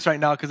use this right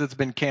now because it's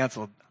been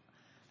canceled.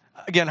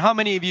 Again, how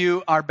many of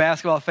you are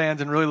basketball fans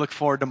and really look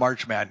forward to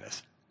March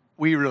Madness?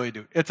 We really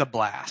do. It's a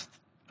blast.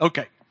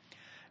 Okay.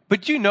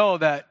 But you know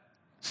that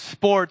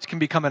sports can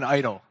become an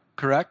idol,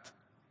 correct?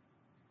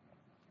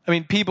 I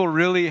mean, people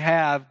really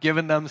have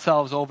given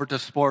themselves over to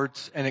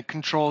sports and it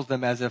controls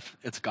them as if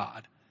it's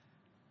God.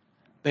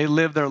 They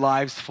live their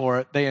lives for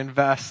it. They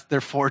invest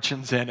their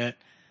fortunes in it.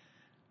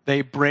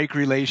 They break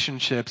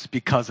relationships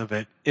because of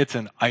it. It's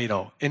an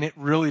idol, and it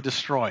really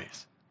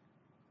destroys.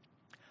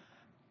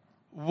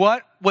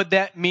 What would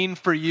that mean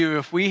for you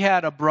if we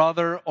had a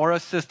brother or a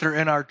sister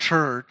in our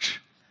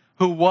church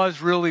who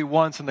was really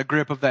once in the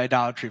grip of the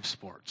idolatry of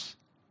sports?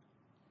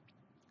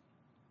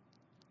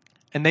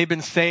 and they've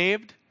been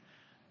saved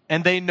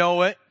and they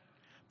know it,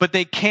 but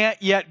they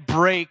can't yet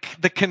break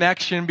the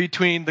connection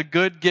between the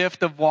good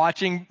gift of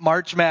watching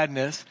March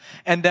Madness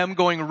and them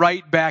going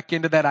right back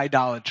into that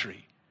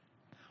idolatry.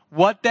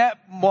 What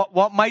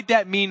might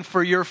that mean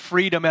for your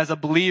freedom as a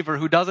believer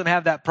who doesn't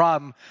have that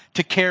problem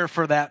to care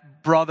for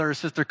that brother or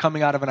sister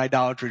coming out of an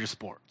idolatry to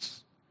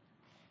sports?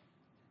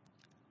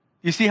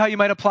 You see how you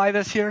might apply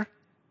this here?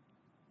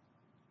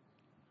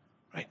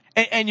 Right?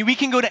 And we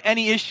can go to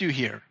any issue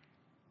here.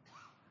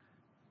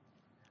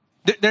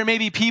 There may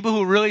be people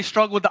who really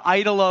struggle with the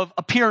idol of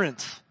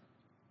appearance.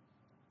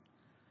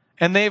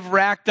 And they've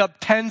racked up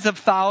tens of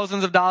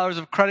thousands of dollars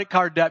of credit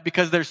card debt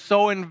because they're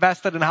so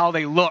invested in how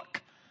they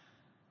look.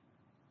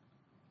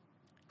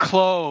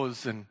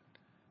 Clothes and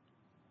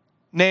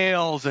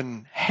nails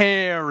and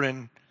hair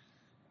and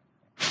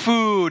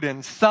food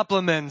and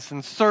supplements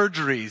and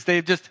surgeries.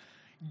 They've just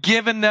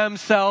given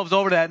themselves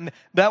over to that. And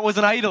that was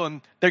an idol. And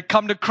they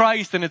come to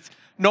Christ and it's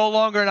no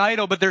longer an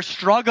idol, but they're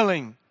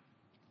struggling.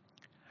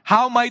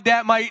 How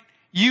might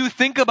you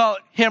think about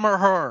him or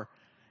her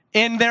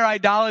in their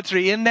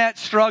idolatry, in that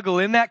struggle,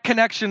 in that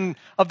connection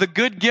of the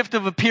good gift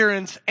of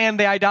appearance and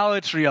the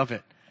idolatry of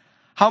it?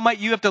 How might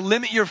you have to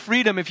limit your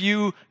freedom if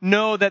you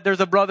know that there's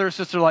a brother or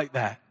sister like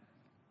that?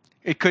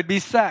 It could be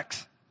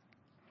sex.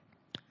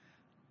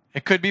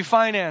 It could be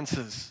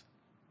finances.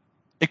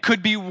 It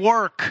could be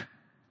work.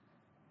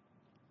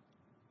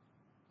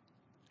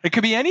 It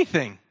could be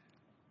anything.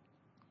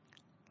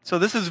 So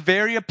this is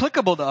very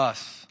applicable to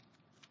us.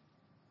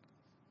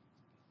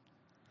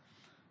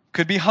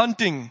 Could be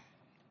hunting,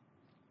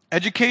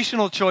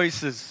 educational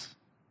choices,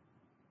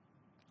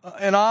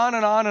 and on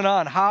and on and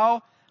on.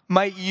 How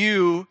might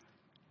you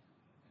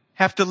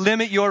have to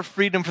limit your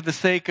freedom for the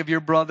sake of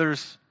your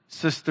brother's,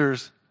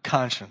 sister's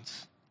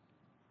conscience?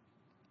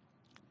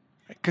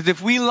 Because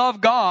if we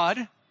love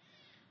God,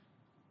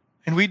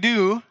 and we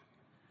do,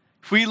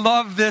 if we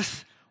love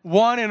this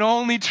one and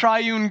only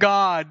triune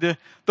God,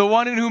 the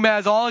one in whom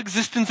has all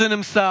existence in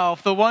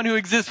himself, the one who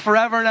exists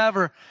forever and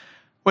ever,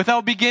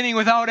 without beginning,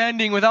 without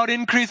ending, without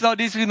increase, without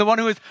decrease, the one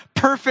who is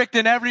perfect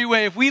in every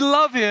way. If we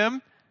love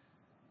him,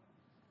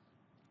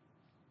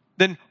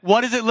 then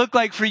what does it look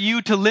like for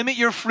you to limit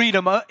your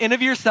freedom in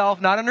of yourself,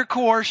 not under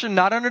coercion,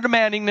 not under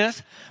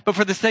demandingness, but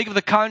for the sake of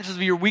the conscience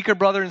of your weaker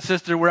brother and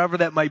sister, wherever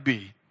that might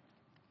be?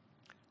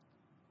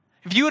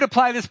 If you would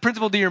apply this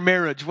principle to your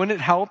marriage, wouldn't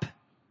it help?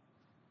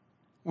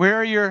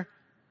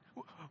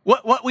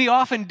 What we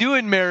often do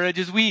in marriage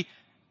is we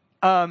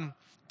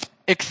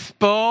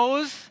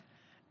expose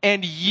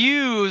and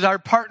use our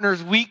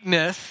partner's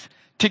weakness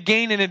to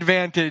gain an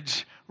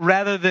advantage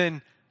rather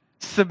than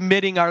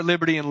submitting our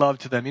liberty and love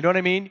to them. You know what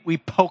I mean? We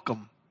poke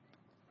them.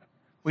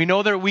 We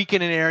know they're weak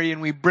in an area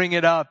and we bring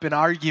it up in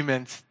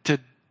arguments to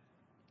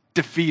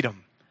defeat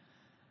them.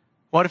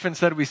 What if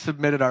instead we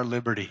submitted our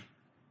liberty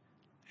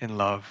in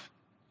love?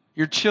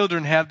 Your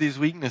children have these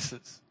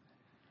weaknesses.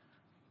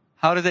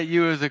 How does that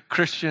you as a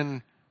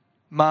Christian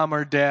mom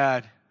or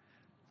dad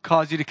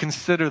cause you to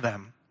consider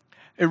them?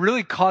 It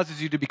really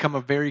causes you to become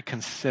a very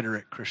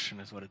considerate Christian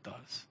is what it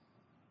does.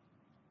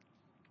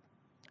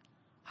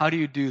 How do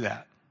you do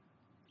that?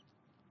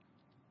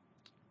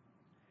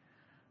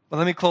 Well,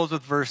 let me close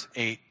with verse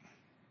 8.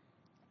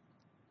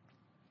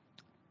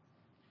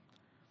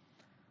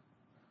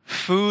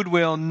 Food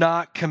will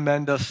not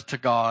commend us to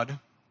God.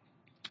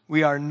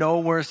 We are no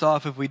worse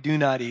off if we do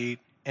not eat,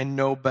 and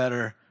no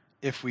better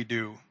if we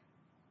do.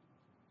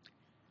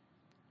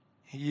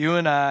 You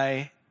and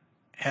I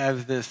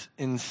have this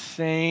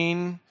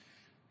insane,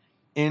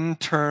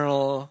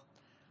 internal,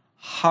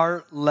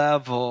 heart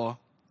level,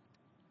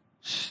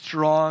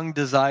 strong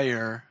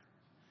desire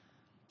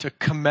to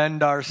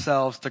commend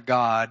ourselves to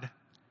God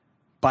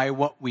by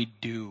what we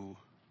do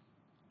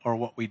or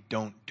what we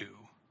don't do.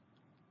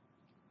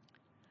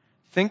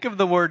 Think of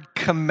the word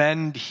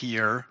commend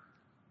here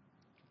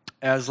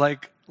as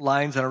like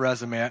lines on a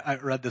resume. I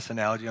read this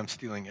analogy. I'm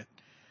stealing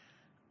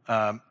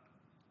it.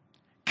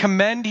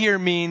 Commend here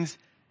means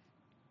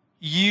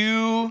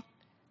you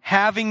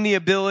having the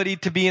ability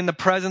to be in the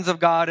presence of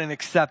God and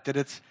accept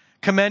it.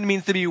 Commend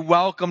means to be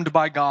welcomed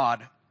by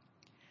God.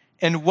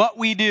 And what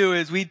we do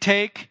is we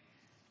take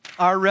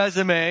our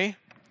resume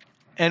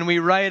and we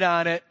write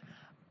on it,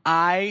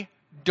 I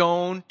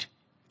don't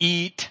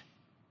eat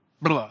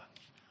blah.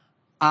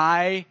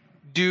 I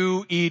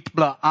do eat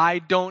blah. I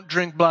don't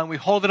drink blah. And we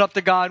hold it up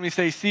to God and we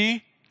say,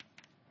 see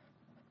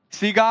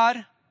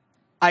God,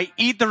 I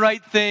eat the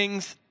right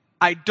things.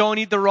 I don't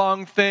eat the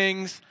wrong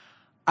things.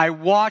 I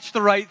watch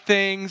the right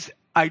things.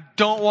 I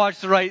don't watch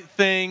the right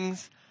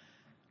things.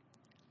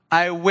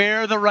 I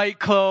wear the right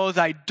clothes.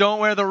 I don't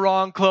wear the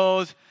wrong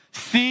clothes.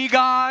 See,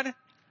 God?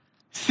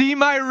 See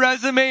my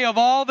resume of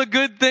all the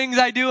good things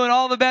I do and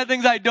all the bad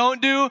things I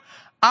don't do?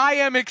 I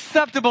am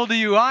acceptable to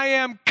you. I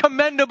am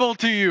commendable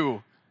to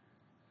you.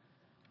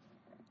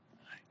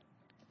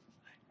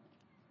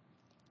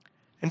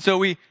 And so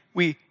we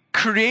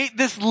create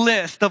this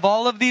list of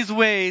all of these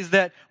ways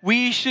that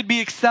we should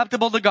be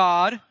acceptable to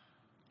God.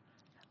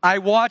 I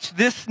watch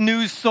this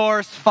news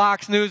source,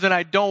 Fox News, and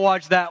I don't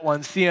watch that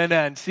one,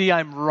 CNN. See,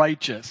 I'm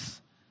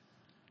righteous.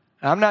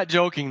 I'm not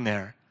joking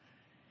there.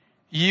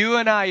 You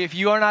and I, if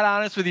you are not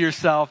honest with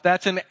yourself,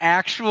 that's an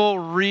actual,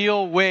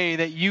 real way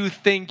that you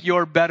think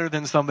you're better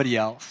than somebody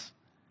else.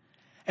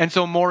 And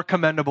so more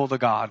commendable to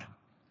God.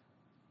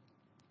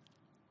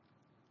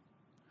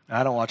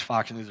 I don't watch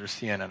Fox News or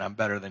CNN. I'm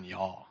better than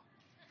y'all.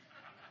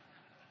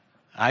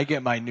 I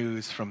get my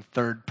news from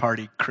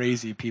third-party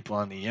crazy people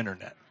on the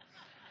internet.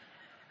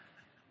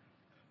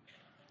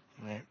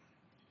 Right?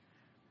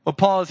 Well,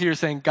 Paul is here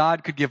saying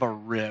God could give a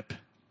rip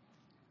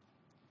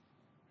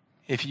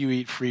if you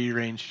eat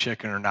free-range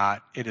chicken or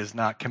not. It is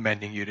not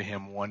commending you to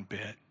him one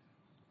bit.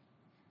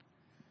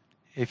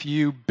 If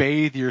you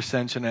bathe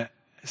yourself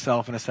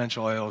in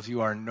essential oils,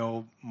 you are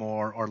no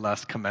more or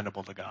less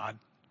commendable to God.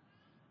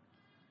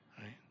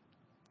 Right?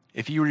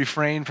 If you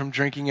refrain from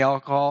drinking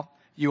alcohol,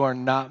 you are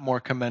not more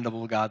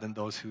commendable to God than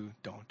those who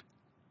don't.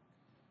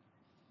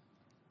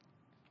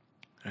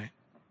 Right?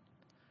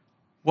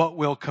 What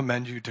will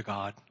commend you to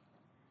God?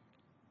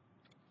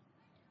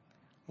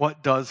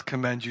 What does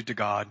commend you to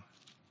God?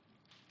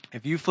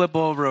 If you flip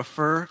over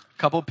a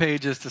couple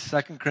pages to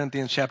 2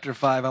 Corinthians chapter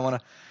 5, I want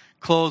to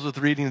close with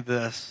reading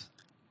this.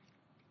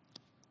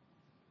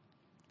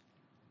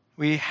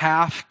 We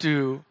have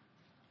to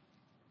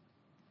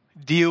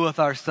deal with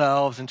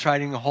ourselves and try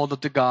to hold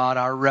up to God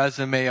our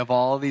resume of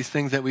all of these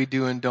things that we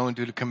do and don't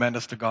do to commend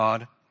us to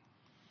God.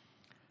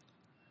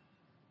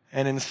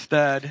 And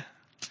instead,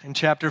 in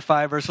chapter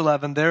 5, verse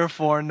 11,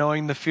 therefore,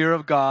 knowing the fear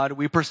of God,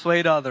 we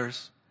persuade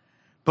others.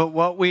 But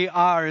what we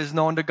are is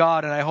known to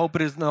God, and I hope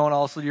it is known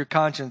also to your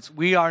conscience.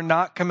 We are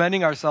not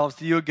commending ourselves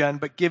to you again,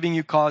 but giving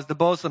you cause to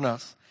boast in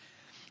us,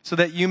 so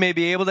that you may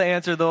be able to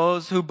answer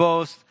those who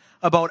boast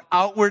about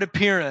outward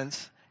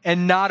appearance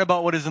and not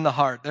about what is in the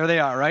heart. There they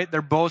are, right?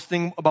 They're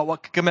boasting about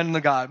what can commend them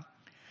to God.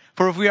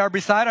 For if we are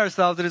beside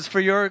ourselves, it is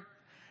for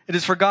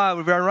God.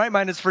 If we are in right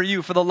mind, it's for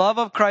you. For the love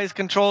of Christ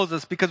controls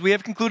us, because we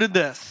have concluded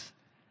this,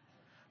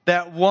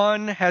 that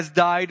one has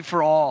died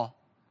for all,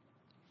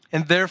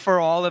 and therefore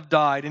all have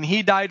died. And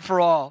he died for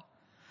all,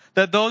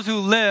 that those who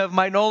live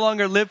might no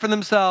longer live for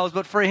themselves,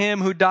 but for him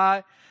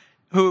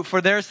who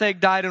for their sake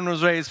died and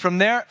was raised. From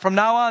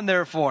now on,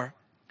 therefore,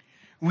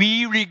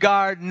 we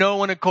regard no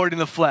one according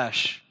to the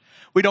flesh.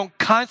 We don't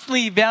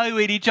constantly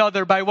evaluate each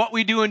other by what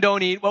we do and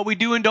don't eat, what we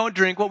do and don't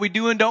drink, what we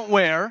do and don't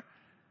wear.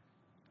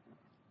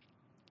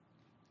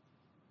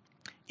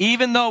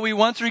 Even though we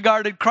once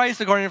regarded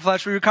Christ according to the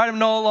flesh, we regard him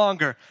no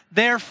longer.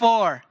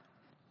 Therefore,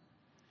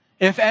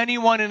 if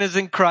anyone is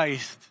in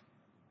Christ,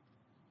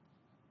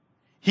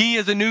 he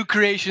is a new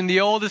creation.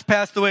 The old has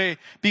passed away.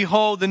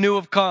 Behold, the new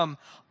have come.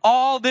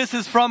 All this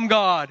is from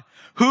God,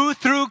 who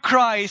through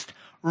Christ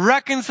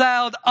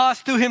reconciled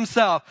us to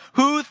himself,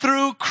 who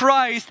through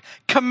Christ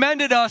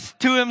commended us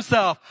to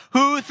himself,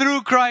 who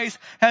through Christ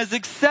has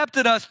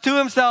accepted us to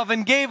himself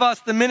and gave us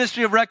the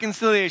ministry of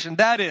reconciliation.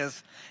 That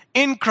is,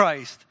 in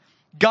Christ,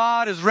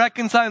 God is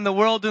reconciling the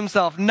world to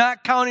himself,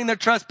 not counting their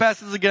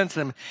trespasses against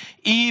him,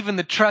 even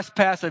the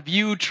trespass of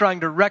you trying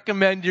to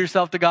recommend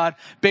yourself to God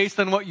based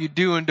on what you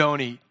do and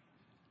don't eat.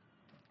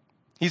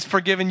 He's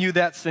forgiven you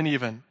that sin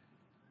even.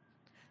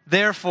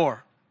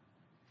 Therefore,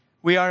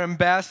 we are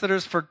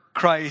ambassadors for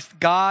Christ,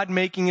 God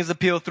making his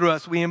appeal through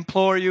us. We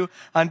implore you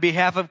on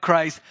behalf of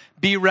Christ,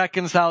 be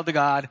reconciled to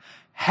God.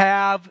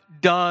 Have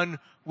done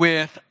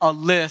with a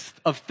list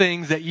of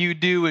things that you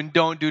do and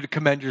don't do to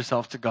commend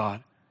yourself to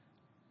God.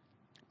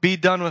 Be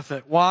done with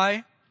it.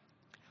 Why?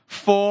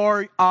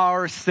 For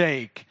our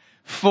sake.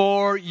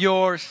 For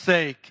your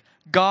sake.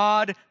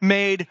 God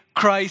made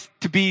Christ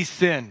to be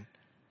sin.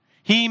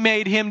 He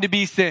made him to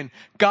be sin.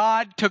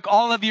 God took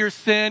all of your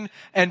sin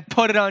and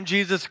put it on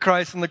Jesus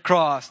Christ on the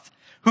cross,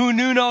 who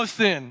knew no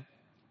sin.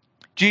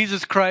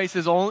 Jesus Christ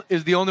is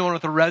the only one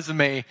with a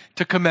resume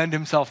to commend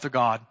himself to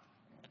God.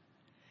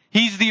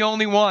 He's the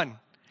only one.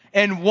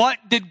 And what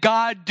did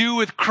God do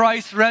with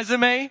Christ's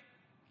resume?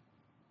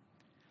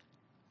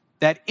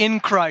 That in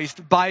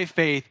Christ, by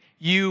faith,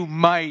 you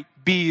might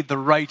be the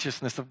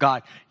righteousness of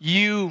God.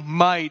 You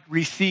might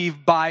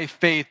receive by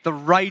faith the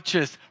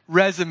righteous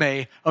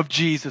resume of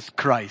Jesus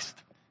Christ.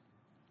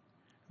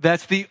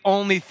 That's the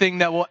only thing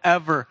that will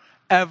ever,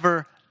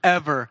 ever,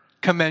 ever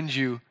commend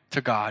you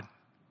to God.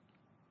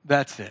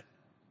 That's it.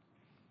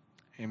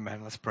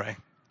 Amen. Let's pray.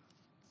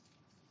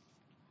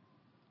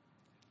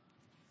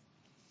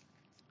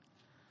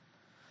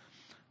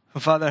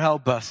 Father,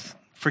 help us.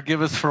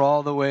 Forgive us for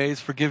all the ways,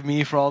 forgive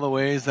me for all the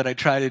ways that I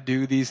try to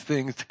do these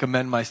things to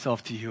commend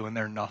myself to you, and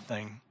they're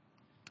nothing.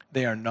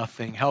 They are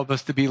nothing. Help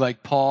us to be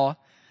like Paul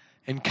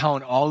and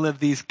count all of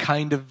these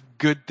kind of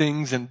good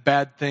things and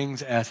bad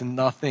things as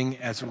nothing,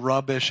 as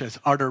rubbish, as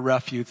utter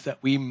refuse, that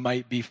we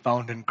might be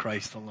found in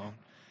Christ alone.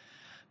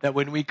 That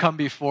when we come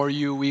before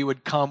you, we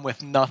would come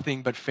with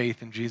nothing but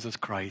faith in Jesus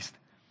Christ.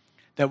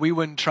 That we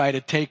wouldn't try to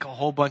take a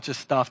whole bunch of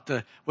stuff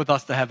with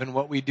us to heaven,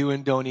 what we do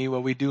and don't eat,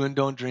 what we do and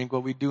don't drink,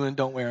 what we do and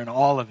don't wear, and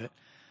all of it.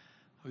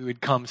 We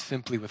would come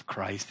simply with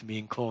Christ,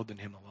 being clothed in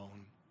him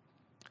alone.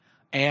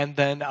 And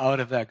then out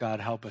of that, God,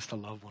 help us to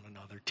love one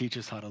another. Teach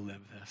us how to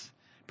live this.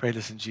 Pray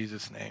this in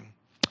Jesus' name.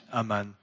 Amen.